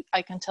maybe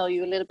I can tell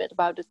you a little bit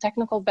about the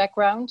technical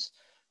background.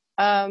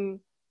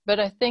 But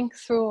I think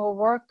through her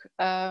work,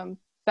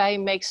 Pei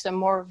makes them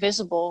more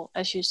visible,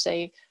 as you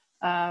say,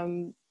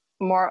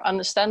 more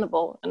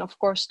understandable. And of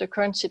course, the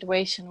current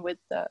situation with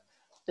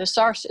the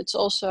SARS, it's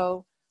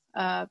also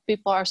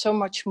people are so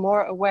much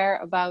more aware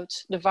about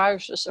the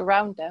viruses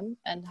around them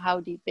and how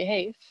they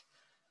behave.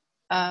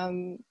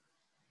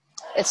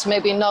 It's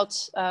maybe not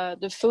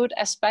the food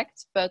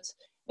aspect, but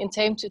in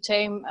Tame to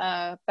Tame,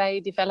 Pei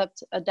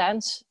developed a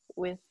dance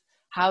with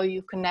how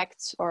you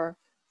connect or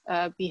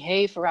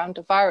behave around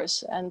the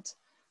virus. And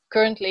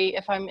currently,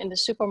 if I'm in the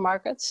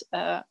supermarket,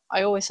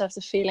 I always have the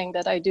feeling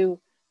that I do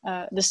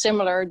the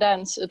similar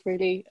dance. It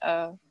really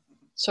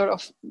sort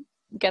of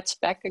gets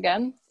back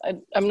again.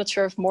 I'm not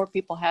sure if more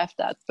people have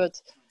that, but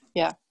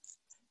yeah,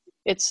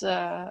 it's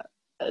a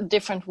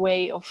different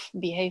way of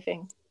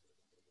behaving.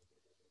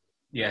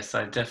 Yes,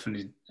 I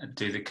definitely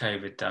do the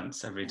COVID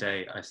dance every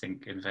day, I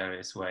think, in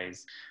various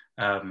ways,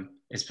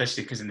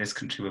 especially because in this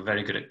country we're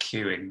very good at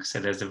queuing.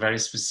 So there's a very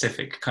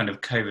specific kind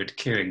of COVID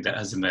queuing that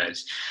has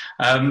emerged.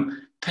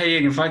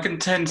 Pei-Ying, if I can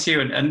turn to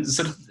you and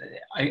sort of,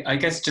 I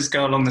guess, just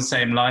go along the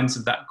same lines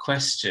of that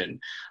question,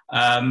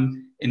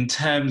 in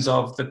terms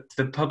of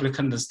the public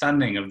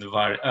understanding of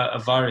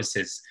of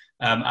viruses,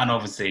 and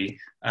obviously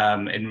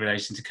in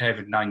relation to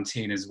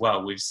COVID-19 as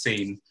well, we've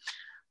seen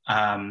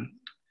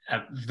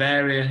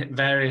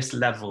various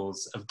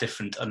levels of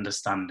different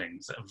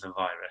understandings of the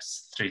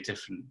virus through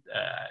different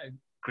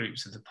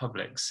groups of the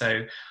public.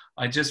 So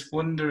I just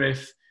wonder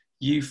if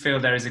you feel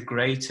there is a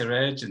greater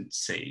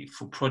urgency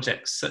for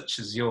projects such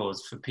as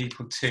yours for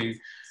people to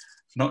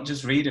not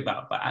just read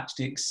about, but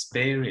actually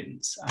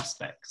experience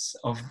aspects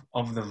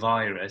of the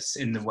virus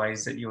in the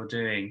ways that you're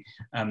doing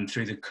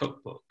through the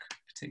cookbook,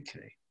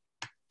 particularly?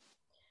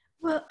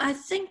 Well, I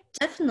think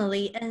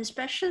definitely, and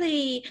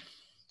especially,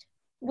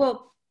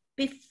 well,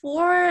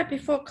 before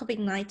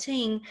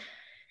COVID-19,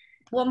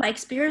 well, my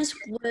experience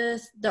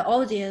with the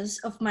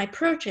audience of my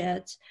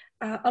project,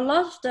 a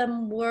lot of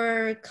them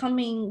were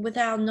coming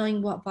without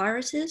knowing what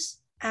virus is,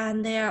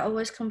 and they are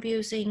always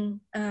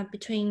confusing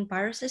between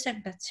viruses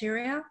and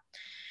bacteria.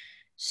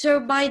 So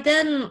by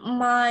then,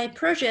 my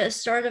project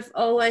sort of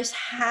always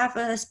have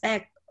an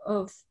aspect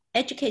of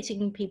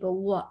educating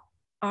people what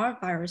are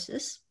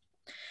viruses.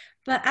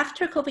 But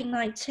after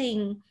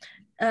COVID-19,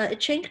 it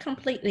changed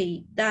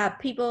completely, that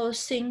people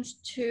seem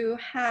to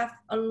have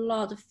a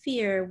lot of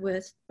fear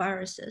with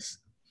viruses.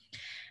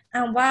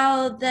 And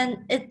while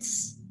then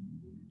it's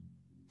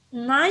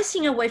nice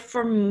in a way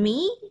for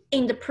me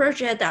in the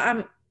project that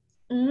I'm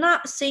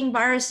not seeing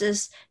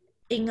viruses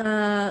in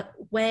a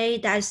way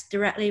that is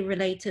directly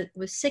related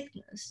with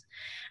sickness.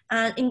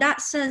 And in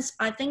that sense,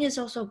 I think it's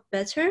also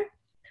better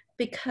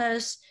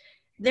because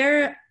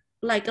there are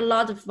like a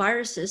lot of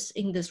viruses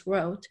in this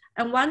world.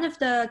 And one of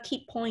the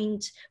key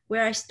points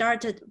where I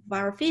started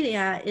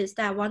Virophilia is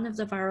that one of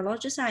the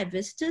virologists I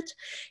visited,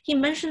 he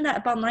mentioned that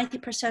about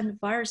 90% of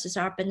viruses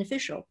are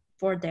beneficial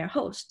for their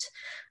host.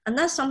 And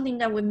that's something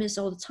that we miss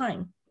all the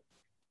time.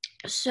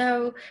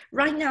 So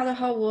right now, the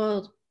whole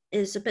world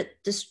is a bit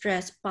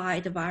distressed by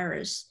the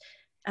virus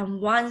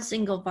and one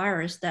single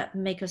virus that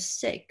makes us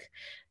sick.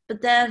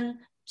 But then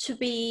to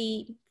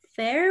be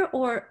fair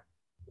or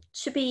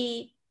to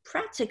be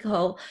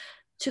practical,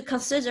 to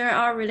consider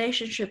our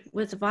relationship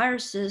with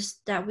viruses,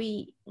 that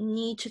we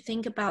need to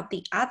think about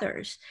the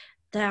others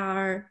that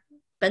are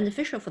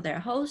beneficial for their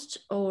host,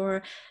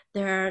 or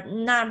they're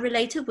not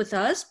related with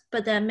us,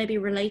 but they're maybe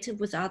related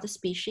with other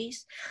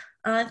species.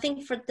 I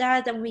think for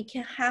that, then we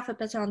can have a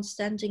better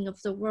understanding of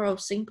the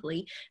world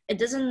simply. It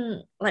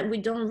doesn't, like, we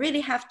don't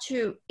really have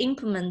to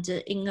implement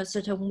it in a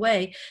certain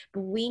way,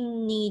 but we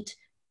need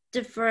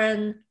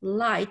different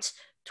light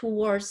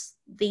towards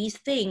these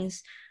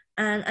things.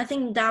 And I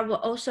think that will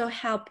also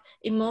help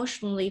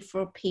emotionally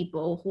for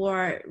people who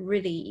are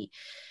really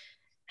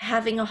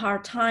having a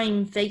hard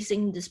time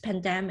facing this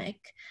pandemic.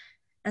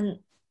 And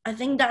I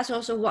think that's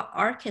also what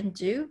art can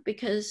do,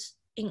 because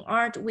in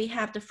art, we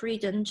have the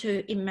freedom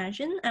to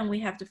imagine and we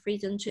have the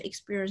freedom to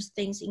experience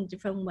things in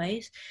different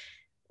ways.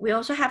 We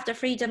also have the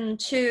freedom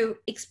to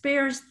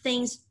experience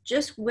things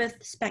just with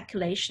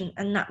speculation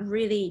and not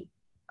really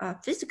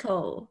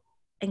physical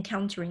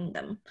encountering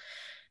them.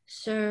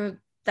 So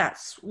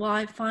that's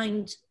why I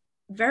find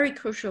very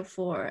crucial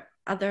for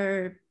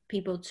other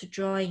people to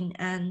join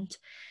and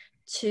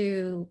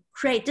to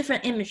create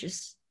different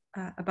images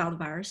about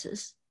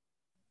viruses.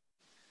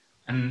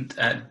 And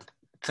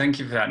thank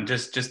you for that. And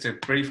just to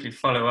briefly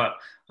follow up,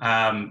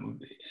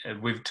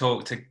 we've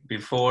talked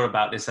before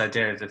about this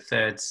idea of the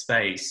third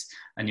space,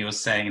 and you're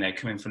saying, you know,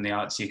 coming from the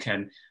arts, you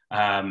can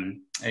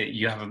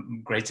you have a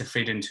greater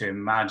freedom to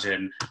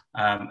imagine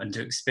and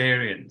to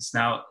experience.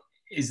 Now,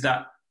 is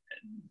that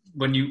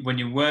when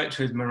you worked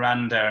with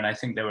Miranda, and I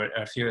think there were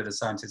a few other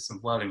scientists as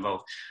well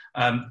involved,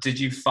 did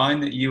you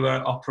find that you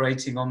were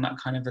operating on that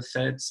kind of a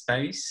third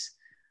space?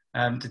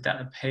 Did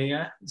that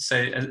appear? So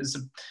as a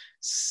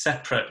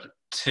separate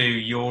to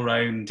your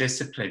own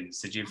disciplines,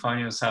 did you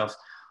find yourself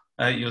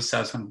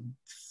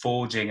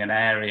forging an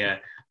area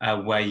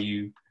where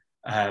you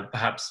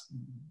perhaps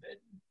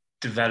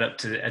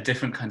developed a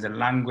different kind of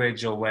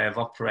language or way of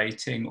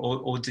operating,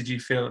 or did you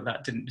feel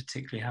that didn't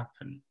particularly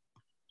happen?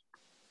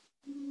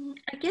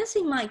 I guess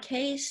in my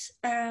case,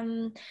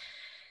 it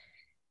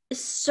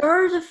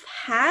sort of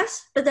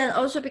has, but then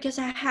also because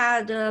I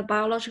had a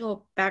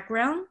biological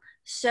background,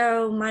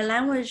 so my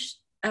language,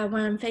 when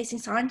I'm facing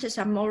scientists,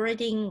 I'm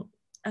already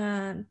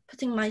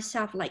putting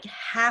myself like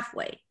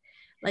halfway.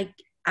 Like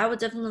I was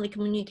definitely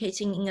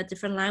communicating in a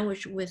different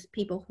language with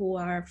people who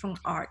are from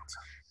art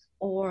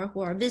or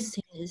who are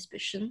visiting the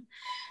exhibition.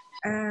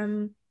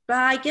 But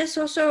I guess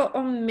also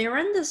on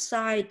Miranda's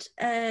side,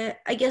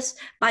 I guess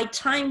by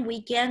time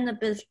we gain a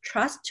bit of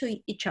trust to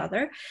each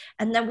other,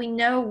 and then we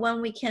know when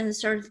we can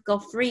sort of go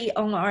free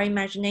on our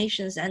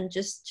imaginations and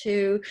just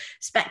to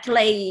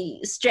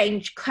speculate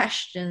strange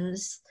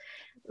questions.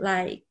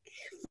 Like,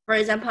 for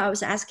example, I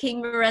was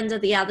asking Miranda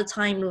the other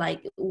time,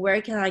 like,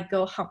 where can I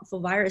go hunt for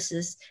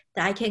viruses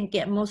that I can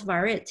get most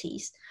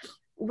varieties,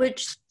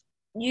 which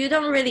you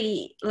don't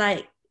really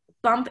like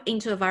bump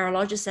into a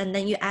virologist and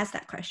then you ask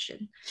that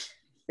question,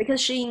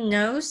 because she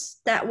knows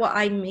that what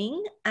I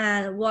mean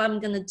and what I'm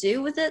gonna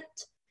do with it.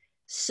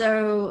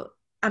 So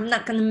I'm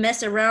not gonna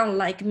mess around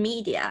like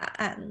media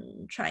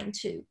and trying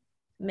to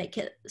make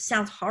it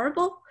sound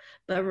horrible,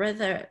 but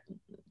rather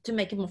to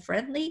make it more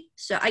friendly.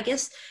 So I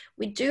guess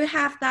we do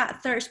have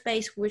that third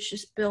space, which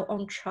is built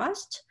on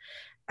trust.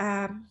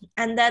 And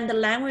then the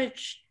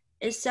language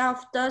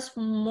itself does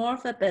more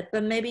of a bit,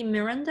 but maybe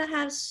Miranda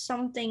has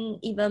something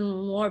even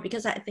more,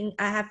 because I think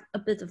I have a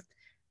bit of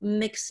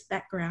mixed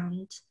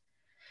background.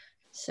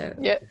 So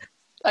yeah,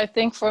 I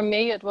think for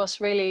me it was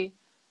really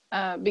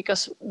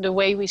because the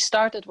way we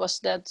started was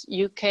that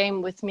you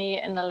came with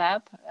me in the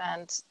lab,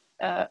 and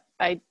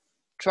I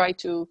tried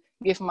to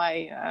give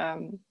my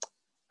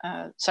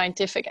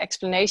scientific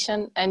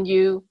explanation, and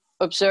you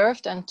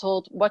observed and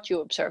told what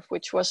you observed,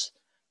 which was,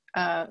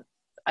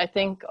 I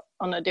think,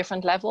 on a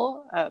different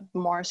level,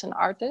 more as an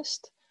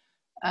artist.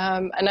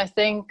 And I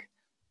think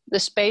the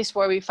space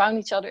where we found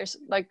each other is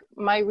like,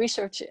 my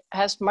research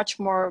has much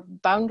more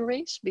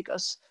boundaries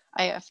because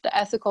I have the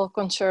ethical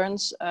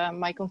concerns.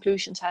 My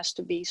conclusions has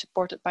to be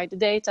supported by the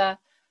data.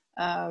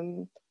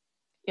 You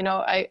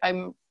know,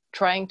 I'm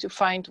trying to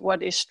find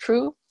what is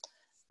true,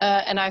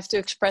 and I have to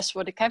express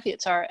what the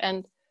caveats are.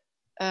 And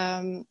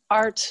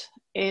art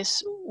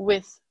is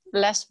with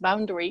less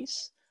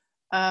boundaries.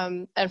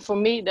 And for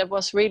me, that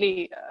was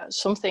really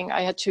something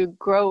I had to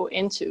grow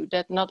into,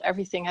 that not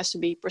everything has to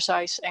be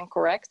precise and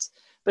correct,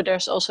 but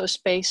there's also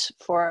space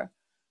for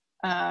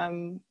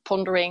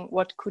pondering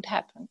what could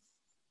happen.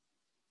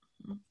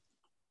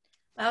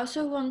 I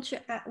also want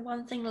to add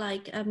one thing,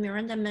 like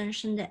Miranda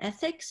mentioned the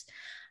ethics.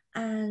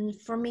 And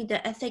for me,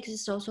 the ethics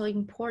is also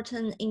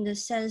important in the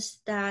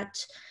sense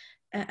that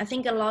I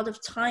think a lot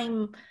of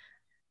time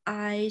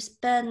I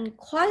spend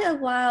quite a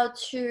while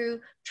to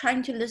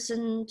trying to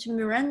listen to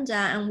Miranda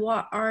and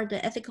what are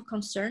the ethical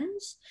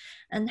concerns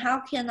and how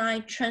can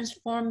I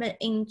transform it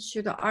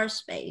into the art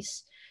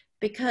space,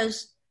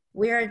 because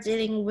we are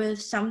dealing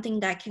with something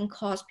that can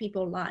cost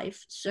people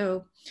life.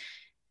 So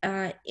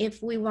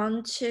if we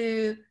want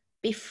to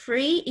be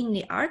free in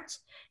the art,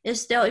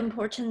 it's still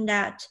important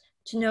that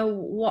to know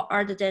what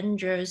are the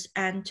dangers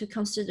and to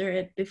consider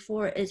it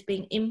before it's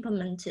being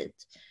implemented.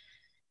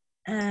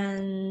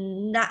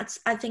 And that's,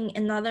 I think,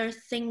 another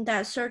thing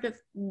that sort of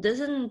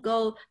doesn't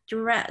go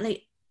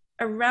directly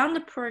around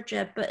the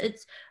project, but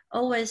it's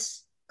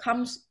always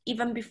comes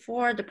even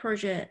before the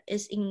project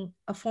is in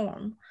a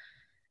form.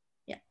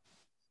 Yeah.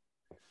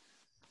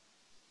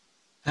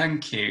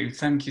 Thank you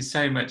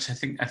so much. I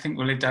think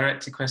we'll leave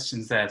directed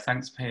questions there.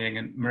 Thanks, Pei-Ying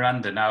and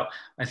Miranda. Now,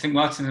 I think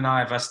Martin and I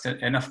have asked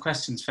enough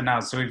questions for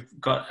now, so we've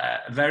got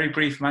a very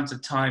brief amount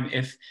of time.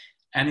 If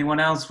anyone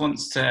else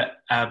wants to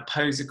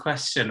pose a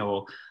question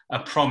or a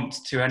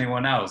prompt to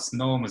anyone else.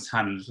 Norma's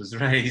hand was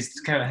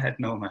raised. Go ahead,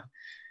 Norma.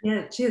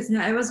 Yeah, cheers.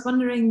 Now, I was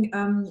wondering,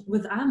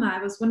 with Alma,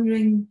 I was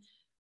wondering,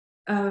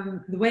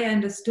 the way I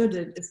understood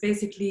it is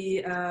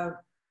basically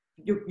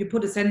you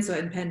put a sensor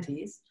in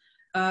panties.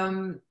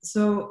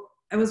 So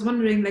I was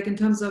wondering, like, in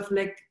terms of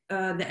like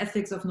the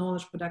ethics of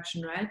knowledge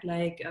production, right?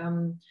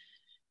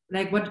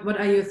 Like what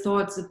are your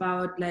thoughts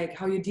about like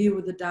how you deal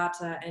with the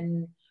data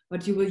and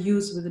what you will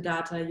use with the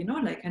data? You know,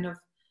 like kind of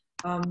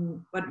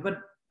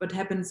what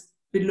happens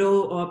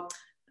below or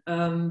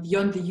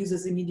beyond the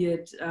user's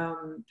immediate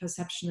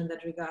perception in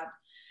that regard.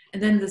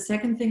 And then the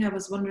second thing I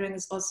was wondering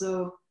is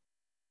also,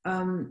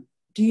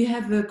 do you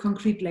have a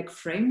concrete like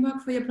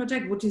framework for your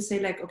project? Would you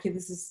say like, okay,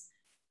 this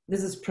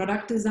is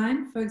product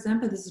design, for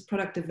example, this is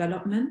product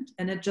development,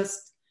 and it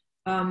just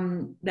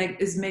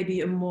like is maybe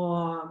a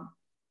more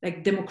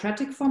like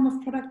democratic form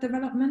of product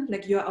development?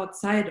 Like you're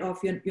outside of,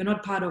 you're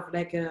not part of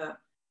like a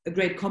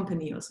great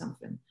company or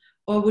something.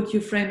 Or would you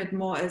frame it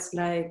more as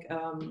like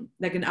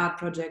an art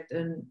project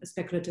and a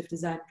speculative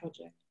design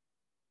project?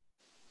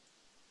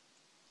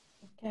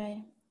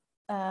 Okay,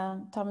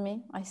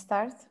 Tommy, I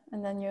start,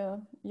 and then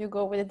you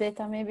go with the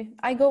data. Maybe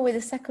I go with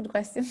the second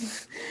question.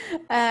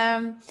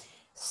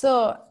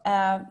 So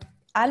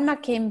Alma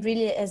came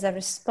really as a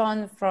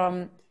response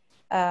from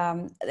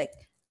like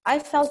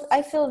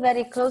I feel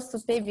very close to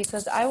Pei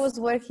because I was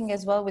working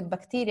as well with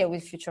bacteria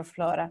with Future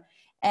Flora,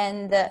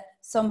 and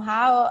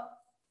somehow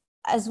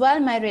as well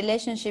my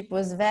relationship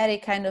was very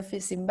kind of a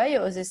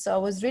symbiosis. So I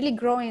was really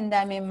growing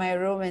them in my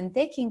room and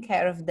taking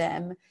care of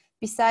them,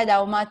 beside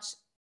how much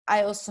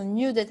I also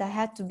knew that I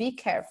had to be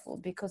careful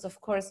because, of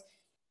course,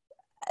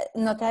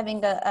 not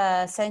having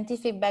a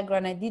scientific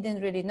background, I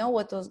didn't really know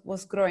what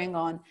was growing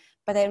on,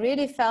 but I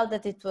really felt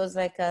that it was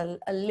like a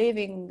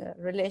living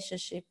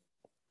relationship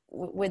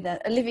with a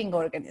living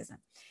organism.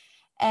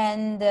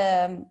 And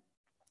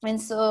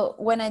so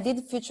when I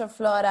did Future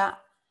Flora,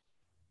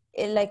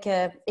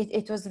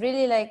 it was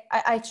really like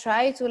I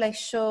tried to like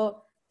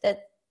show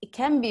that it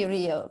can be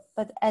real,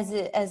 but as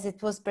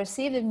it was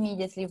perceived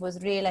immediately, it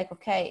was really like,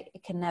 okay,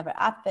 it can never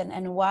happen.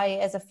 And why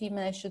as a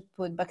female I should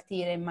put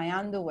bacteria in my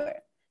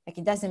underwear? Like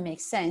it doesn't make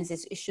sense.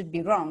 It should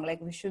be wrong.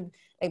 Like we should,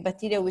 like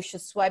bacteria, we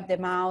should swipe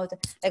them out.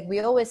 Like we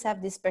always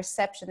have this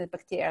perception that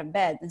bacteria are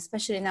bad,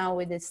 especially now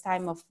with this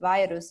time of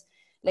virus.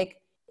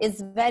 Like it's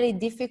very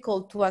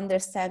difficult to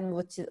understand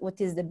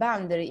what is the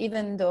boundary,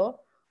 even though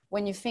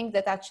when you think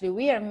that actually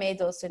we are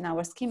made also in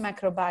our skin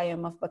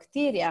microbiome of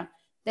bacteria,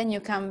 then you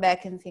come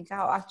back and think,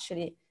 oh,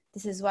 actually,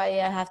 this is why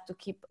I have to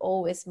keep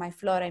always my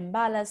flora in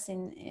balance,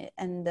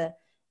 and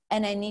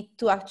I need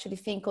to actually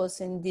think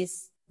also in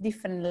this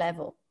different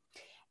level.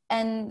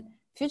 And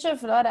Future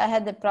Flora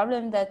had the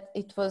problem that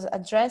it was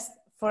addressed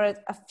for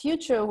a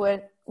future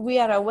where we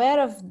are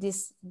aware of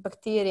this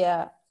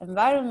bacteria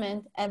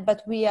environment,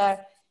 but we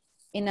are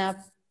in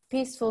a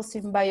peaceful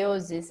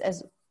symbiosis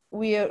as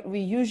we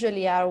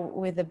usually are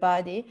with the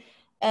body,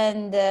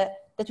 and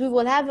that we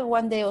will have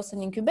one day also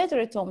an incubator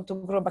at home to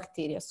grow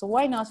bacteria. So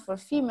why not for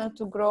female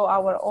to grow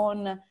our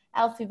own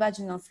healthy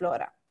vaginal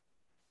flora?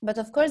 But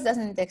of course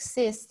doesn't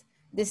exist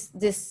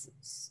this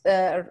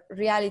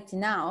reality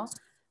now,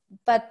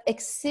 but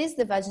exists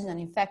the vaginal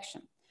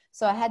infection.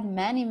 So I had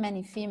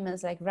many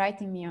females like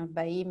writing me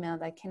by email,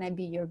 like, can I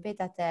be your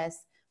beta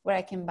test, where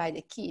I can buy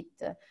the kit?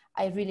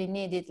 I really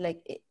need it,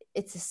 like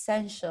it's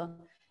essential.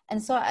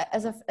 And so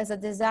as a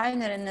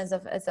designer and as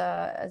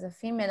a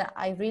female,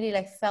 I really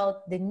like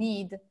felt the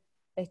need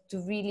like to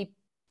really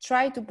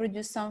try to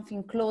produce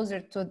something closer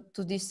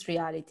to this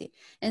reality.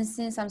 And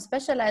since I'm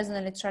specialized in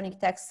electronic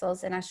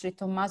textiles, and actually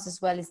Tommaso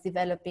as well is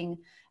developing,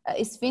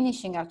 is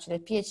finishing actually a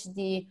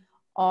PhD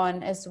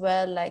on as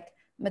well, like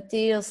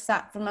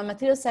from a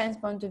material science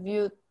point of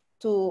view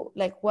to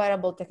like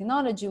wearable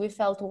technology, we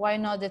felt why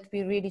not that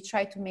we really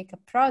try to make a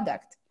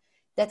product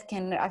that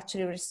can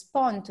actually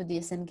respond to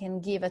this and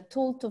can give a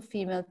tool to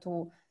female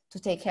to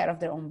take care of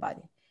their own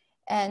body.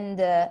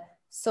 And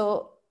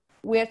so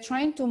we're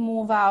trying to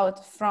move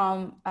out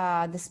from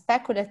the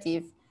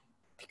speculative,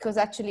 because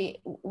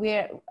actually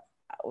we're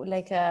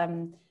like,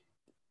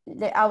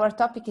 our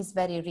topic is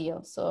very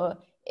real. So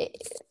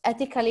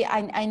ethically,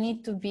 I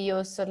need to be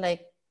also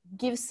like,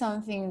 give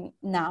something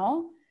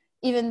now,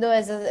 even though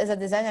as a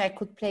designer, I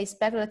could play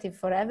speculative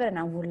forever and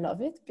I would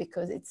love it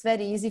because it's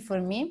very easy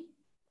for me.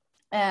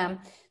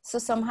 So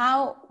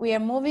somehow we are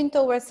moving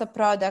towards a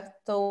product,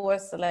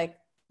 towards like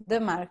the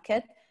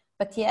market,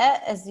 but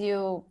yeah, as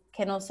you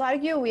can also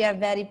argue, we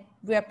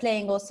are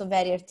playing also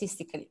very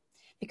artistically,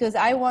 because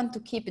I want to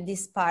keep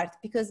this part,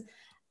 because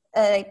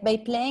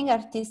by playing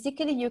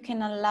artistically, you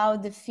can allow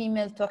the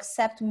female to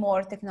accept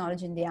more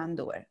technology in the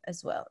underwear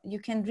as well. You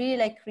can really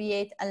like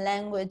create a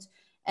language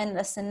and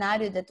a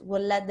scenario that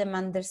will let them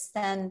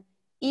understand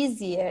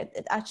easier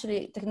that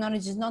actually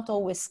technology is not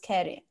always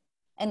scary,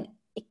 and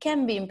it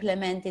can be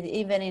implemented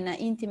even in an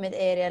intimate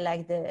area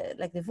like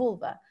the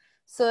vulva.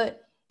 So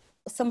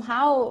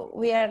somehow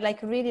we are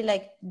like really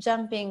like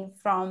jumping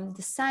from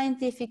the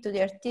scientific to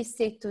the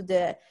artistic to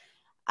the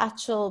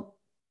actual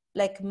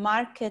like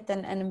market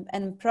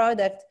and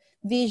product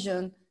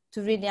vision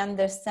to really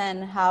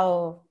understand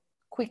how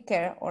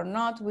quicker or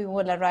not we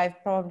will arrive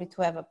probably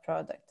to have a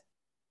product.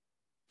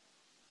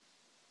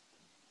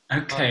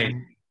 Okay.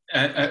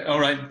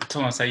 All right,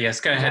 Tommaso, yes,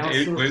 go ahead.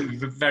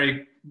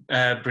 Very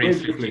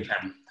briefly, if you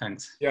can.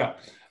 Thanks. Yeah,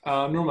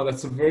 Norma,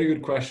 that's a very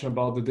good question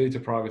about the data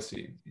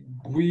privacy.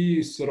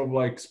 We sort of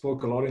like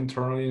spoke a lot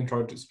internally and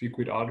tried to speak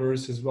with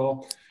others as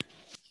well.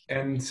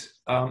 And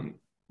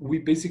we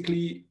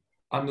basically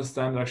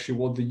understand actually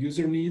what the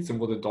user needs and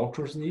what the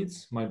doctor's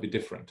needs might be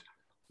different.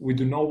 We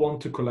do not want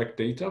to collect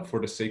data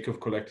for the sake of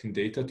collecting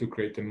data to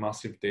create a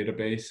massive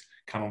database,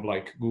 kind of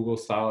like Google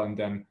style, and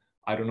then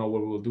I don't know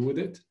what we'll do with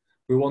it.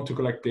 We want to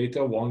collect data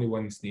only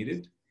when it's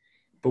needed,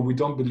 but we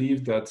don't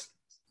believe that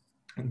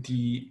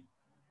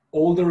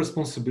all the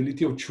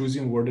responsibility of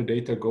choosing where the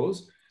data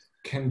goes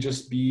can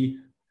just be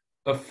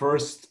a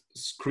first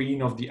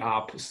screen of the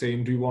app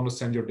saying, do you want to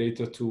send your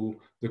data to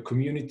the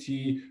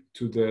community,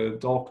 to the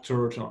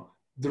doctor? No.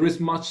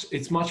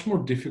 It's much more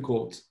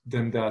difficult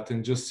than that,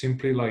 and just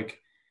simply like,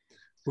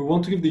 we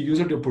want to give the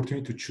user the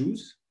opportunity to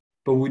choose,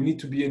 but we need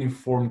to be an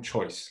informed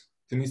choice.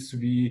 There needs to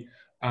be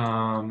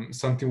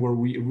something where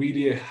we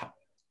really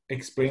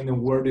explain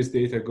them where this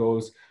data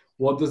goes,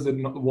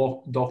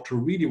 what doctor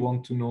really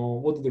want to know,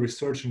 what does the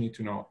researcher need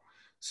to know.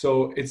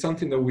 So it's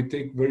something that we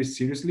take very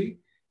seriously.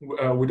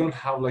 We don't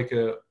have like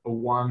a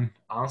one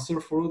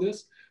answer for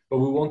this, but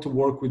we want to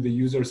work with the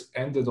users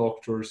and the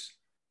doctors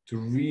to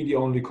really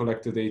only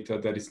collect the data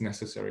that is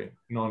necessary,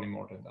 not any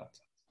more than that.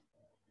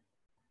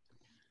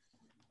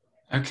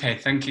 Okay,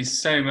 thank you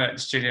so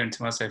much, Giulia and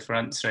Tommaso, for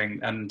answering,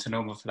 and to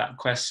Norma for that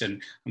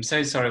question. I'm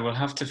so sorry, we'll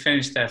have to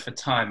finish there for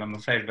time. I'm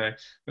afraid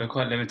we're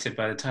quite limited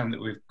by the time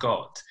that we've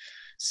got.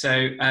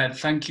 So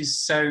thank you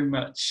so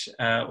much,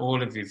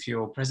 all of you, for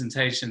your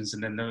presentations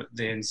and then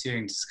the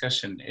ensuing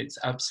discussion. It's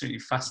absolutely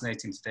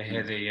fascinating to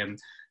hear the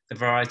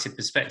variety of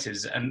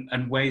perspectives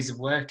and ways of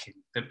working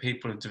that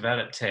people have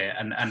developed here,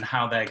 and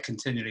how they're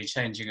continually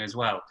changing as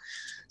well.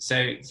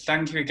 So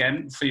thank you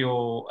again for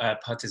your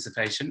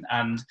participation,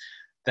 and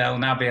there'll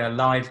now be a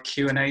live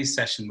Q&A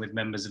session with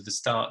members of the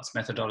START's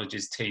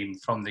Methodologies team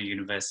from the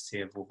University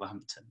of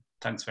Wolverhampton.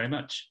 Thanks very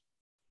much.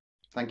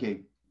 Thank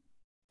you.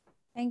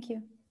 Thank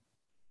you.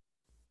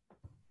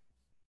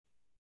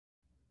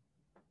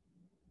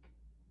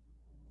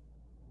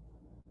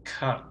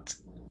 Cut.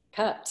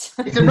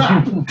 It's a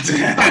wrap.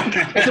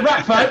 It's a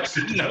wrap, folks.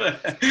 No,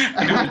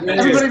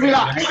 everybody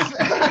relax.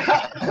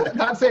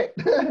 That's it.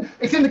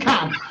 It's in the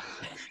can.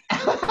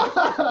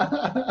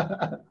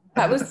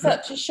 That was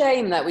such a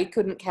shame that we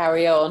couldn't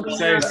carry on.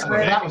 So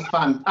sorry. That was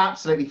fun.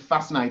 Absolutely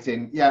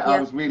fascinating. Yeah, I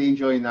was really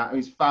enjoying that. It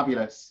was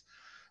fabulous.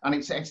 And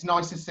it's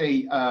nice to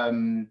see,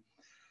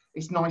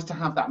 it's nice to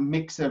have that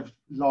mix of,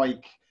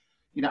 like,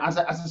 you know, as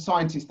a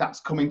scientist that's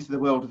coming to the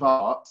world of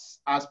arts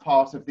as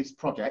part of this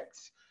project.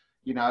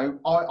 You know,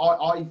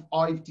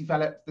 I've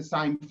developed the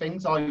same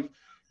things. I've,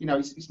 you know,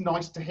 it's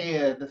nice to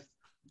hear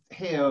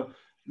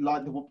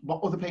what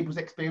other people's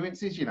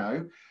experiences, you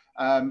know,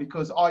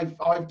 because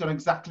I've done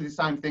exactly the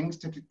same things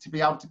to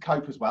be able to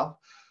cope as well,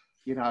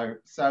 you know.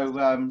 So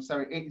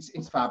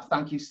it's fab.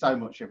 Thank you so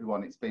much,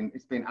 everyone. It's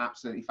been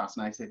absolutely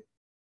fascinating.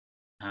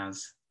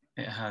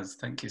 It has.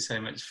 Thank you so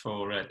much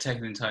for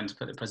taking the time to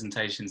put the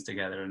presentations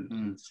together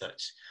and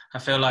such. I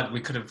feel like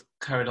we could have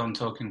carried on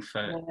talking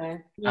for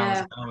hours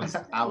and hours.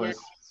 Hours.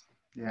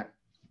 Yeah.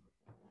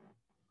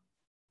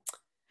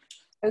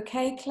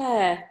 Okay,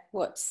 Claire,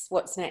 what's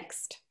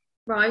next?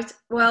 Right.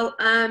 Well,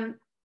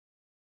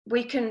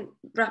 we can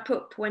wrap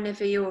up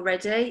whenever you're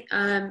ready.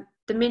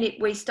 The minute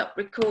we stop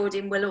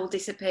recording, we'll all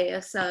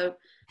disappear. So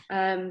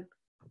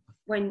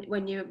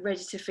when you're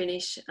ready to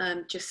finish,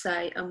 just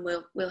say, and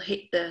we'll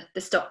hit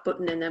the stop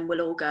button, and then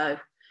we'll all go.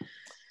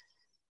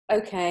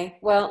 Okay.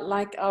 Well,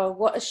 like, oh,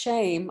 what a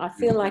shame. I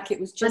feel like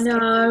it was just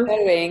going.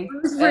 I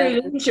was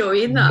really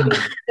enjoying that.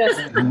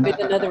 Just with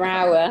another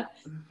hour,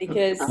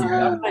 because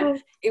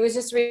it was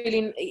just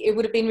really. It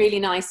would have been really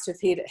nice to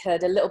have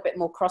heard a little bit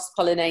more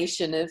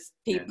cross-pollination of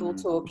people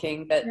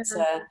talking, but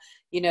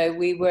you know,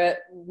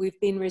 we've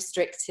been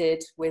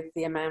restricted with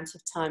the amount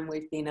of time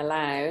we've been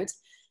allowed.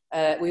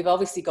 We've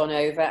obviously gone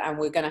over, and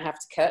we're going to have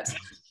to cut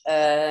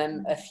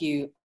a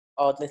few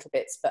odd little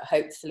bits, but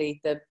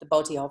hopefully the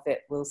body of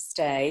it will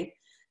stay.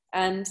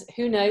 And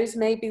who knows,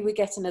 maybe we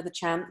get another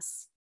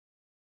chance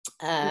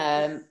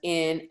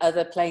in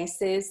other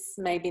places,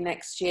 maybe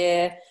next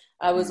year.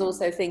 I was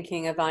also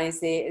thinking of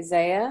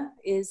Isaiah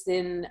is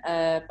in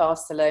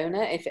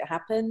Barcelona, if it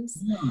happens.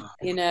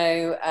 You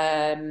know,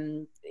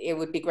 it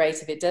would be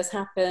great if it does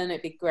happen.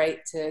 It'd be great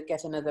to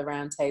get another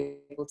round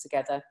table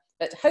together,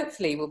 but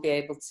hopefully we'll be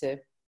able to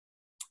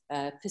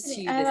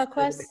pursue I have this a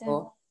question. bit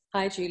more.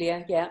 Hi,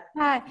 Giulia. Yeah.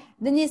 Hi,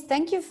 Denise.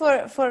 Thank you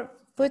for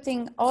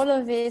putting all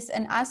of this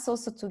and us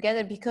also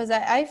together, because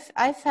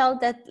I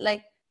felt that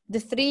like the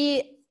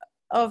three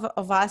of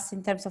us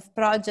in terms of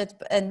project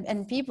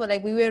and people,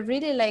 like we were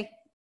really like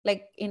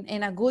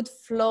in a good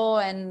flow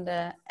and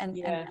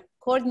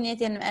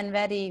coordinating and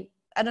very,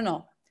 I don't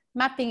know,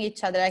 mapping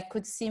each other. I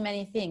could see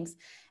many things.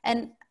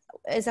 And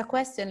as a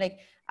question, like,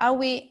 are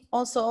we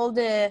also all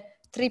the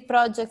three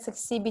projects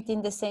exhibit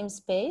in the same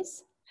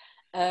space?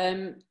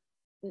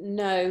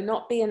 No,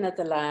 not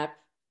BeAnotherLab,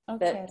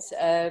 but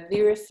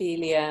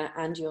Virophilia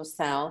and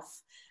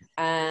yourself.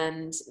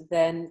 And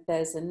then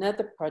there's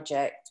another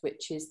project,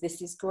 which is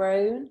This Is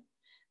Grown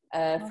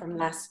from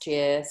last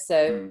year.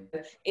 So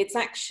it's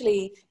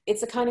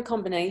a kind of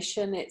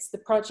combination. It's the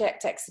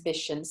project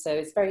exhibition. So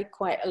it's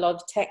quite a lot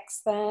of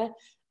text there.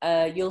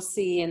 You'll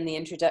see in the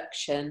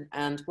introduction,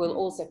 and we'll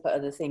also put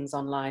other things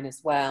online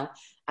as well.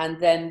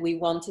 And then we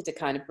wanted to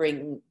kind of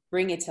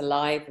bring it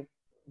alive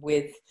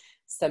with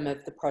some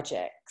of the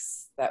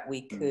projects that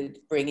we could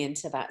bring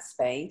into that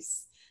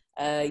space.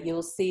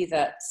 You'll see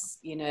that,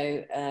 you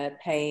know,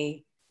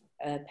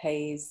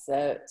 Pei's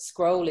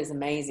scroll is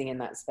amazing in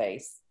that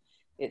space.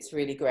 It's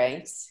really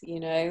great, you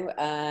know.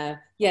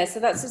 Yeah, so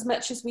that's as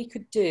much as we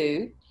could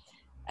do.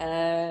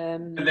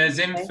 There's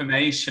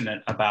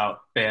information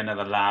about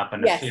BeAnotherLab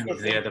and a few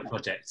of the other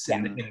projects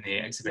in the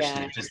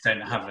exhibition. You just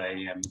don't have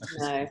a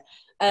no.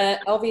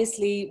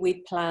 Obviously, we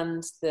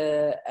planned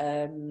to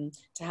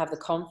have the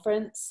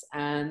conference,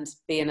 and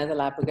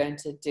BeAnotherLab we're going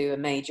to do a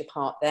major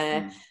part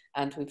there,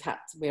 and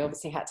we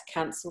obviously had to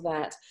cancel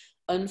that.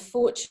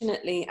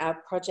 Unfortunately, our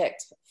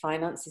project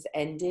finances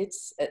ended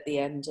at the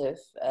end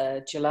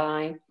of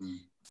July,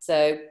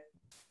 so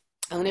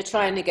I'm going to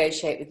try and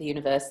negotiate with the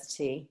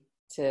university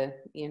to,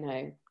 you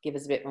know, give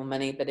us a bit more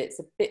money, but it's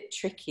a bit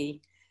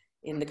tricky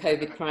in the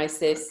COVID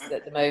crisis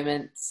at the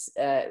moment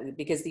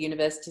because the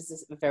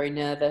universities are very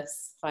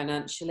nervous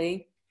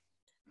financially.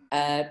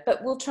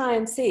 But we'll try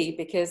and see,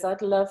 because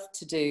I'd love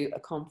to do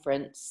a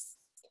conference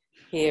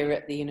here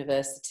at the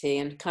university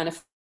and kind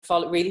of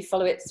really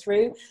follow it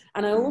through.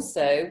 And I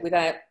also,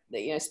 without,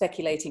 you know,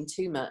 speculating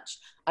too much,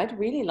 I'd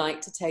really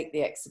like to take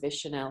the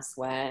exhibition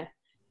elsewhere,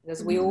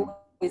 because we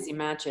always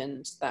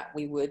imagined that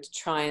we would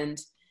try and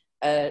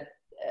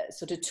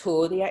sort of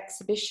tour the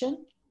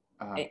exhibition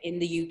in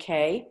the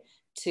UK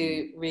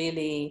to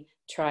really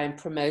try and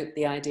promote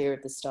the idea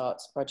of the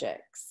STARTS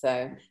project.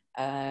 So,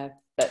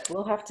 but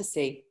we'll have to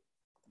see.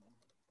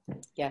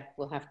 Yeah,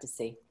 we'll have to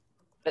see.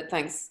 But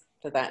thanks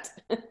for that.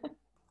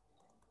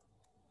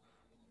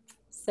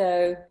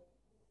 So,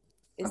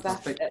 is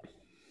that it?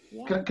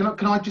 Yeah.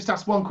 Can I just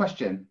ask one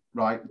question,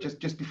 right?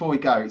 Just before we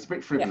go, it's a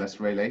bit frivolous,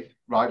 really,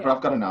 right? But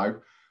I've got to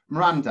know,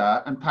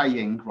 Miranda and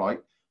Pei-Ying, right?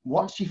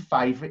 What's your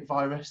favourite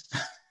virus?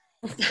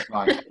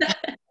 Right.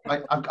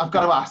 I've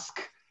got to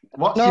ask.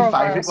 What's your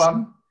favourite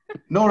one?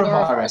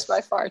 Norovirus.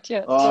 By far,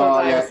 yeah.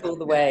 Oh, yeah. All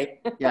the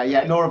way.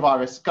 yeah,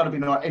 norovirus. Got to be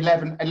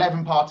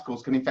 11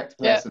 particles can infect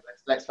a person.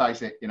 Let's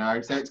face it, you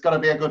know. So it's got to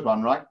be a good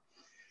one, right?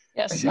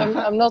 Yes,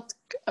 I'm not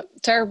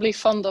terribly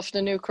fond of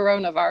the new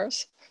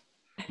coronavirus.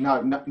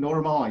 No, nor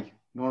am I.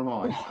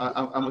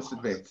 I must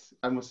admit.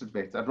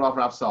 I'd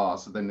rather have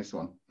SARS than this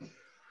one.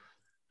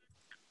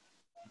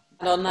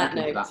 And on that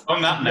note.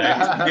 On that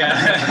note,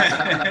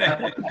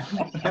 yeah.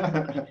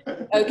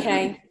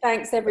 Okay,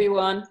 thanks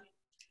everyone.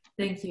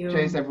 Thank you.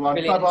 Cheers, everyone.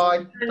 Brilliant.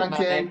 Bye-bye. Thank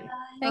Bye. you.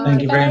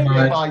 Thank you very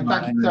much.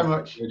 Bye. Thank you so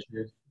much.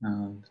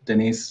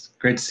 Denise,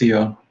 great to see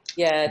you.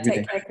 Yeah, Every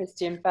take day. care,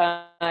 Christian.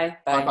 Bye. Bye.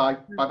 Bye-bye.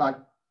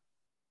 Bye-bye.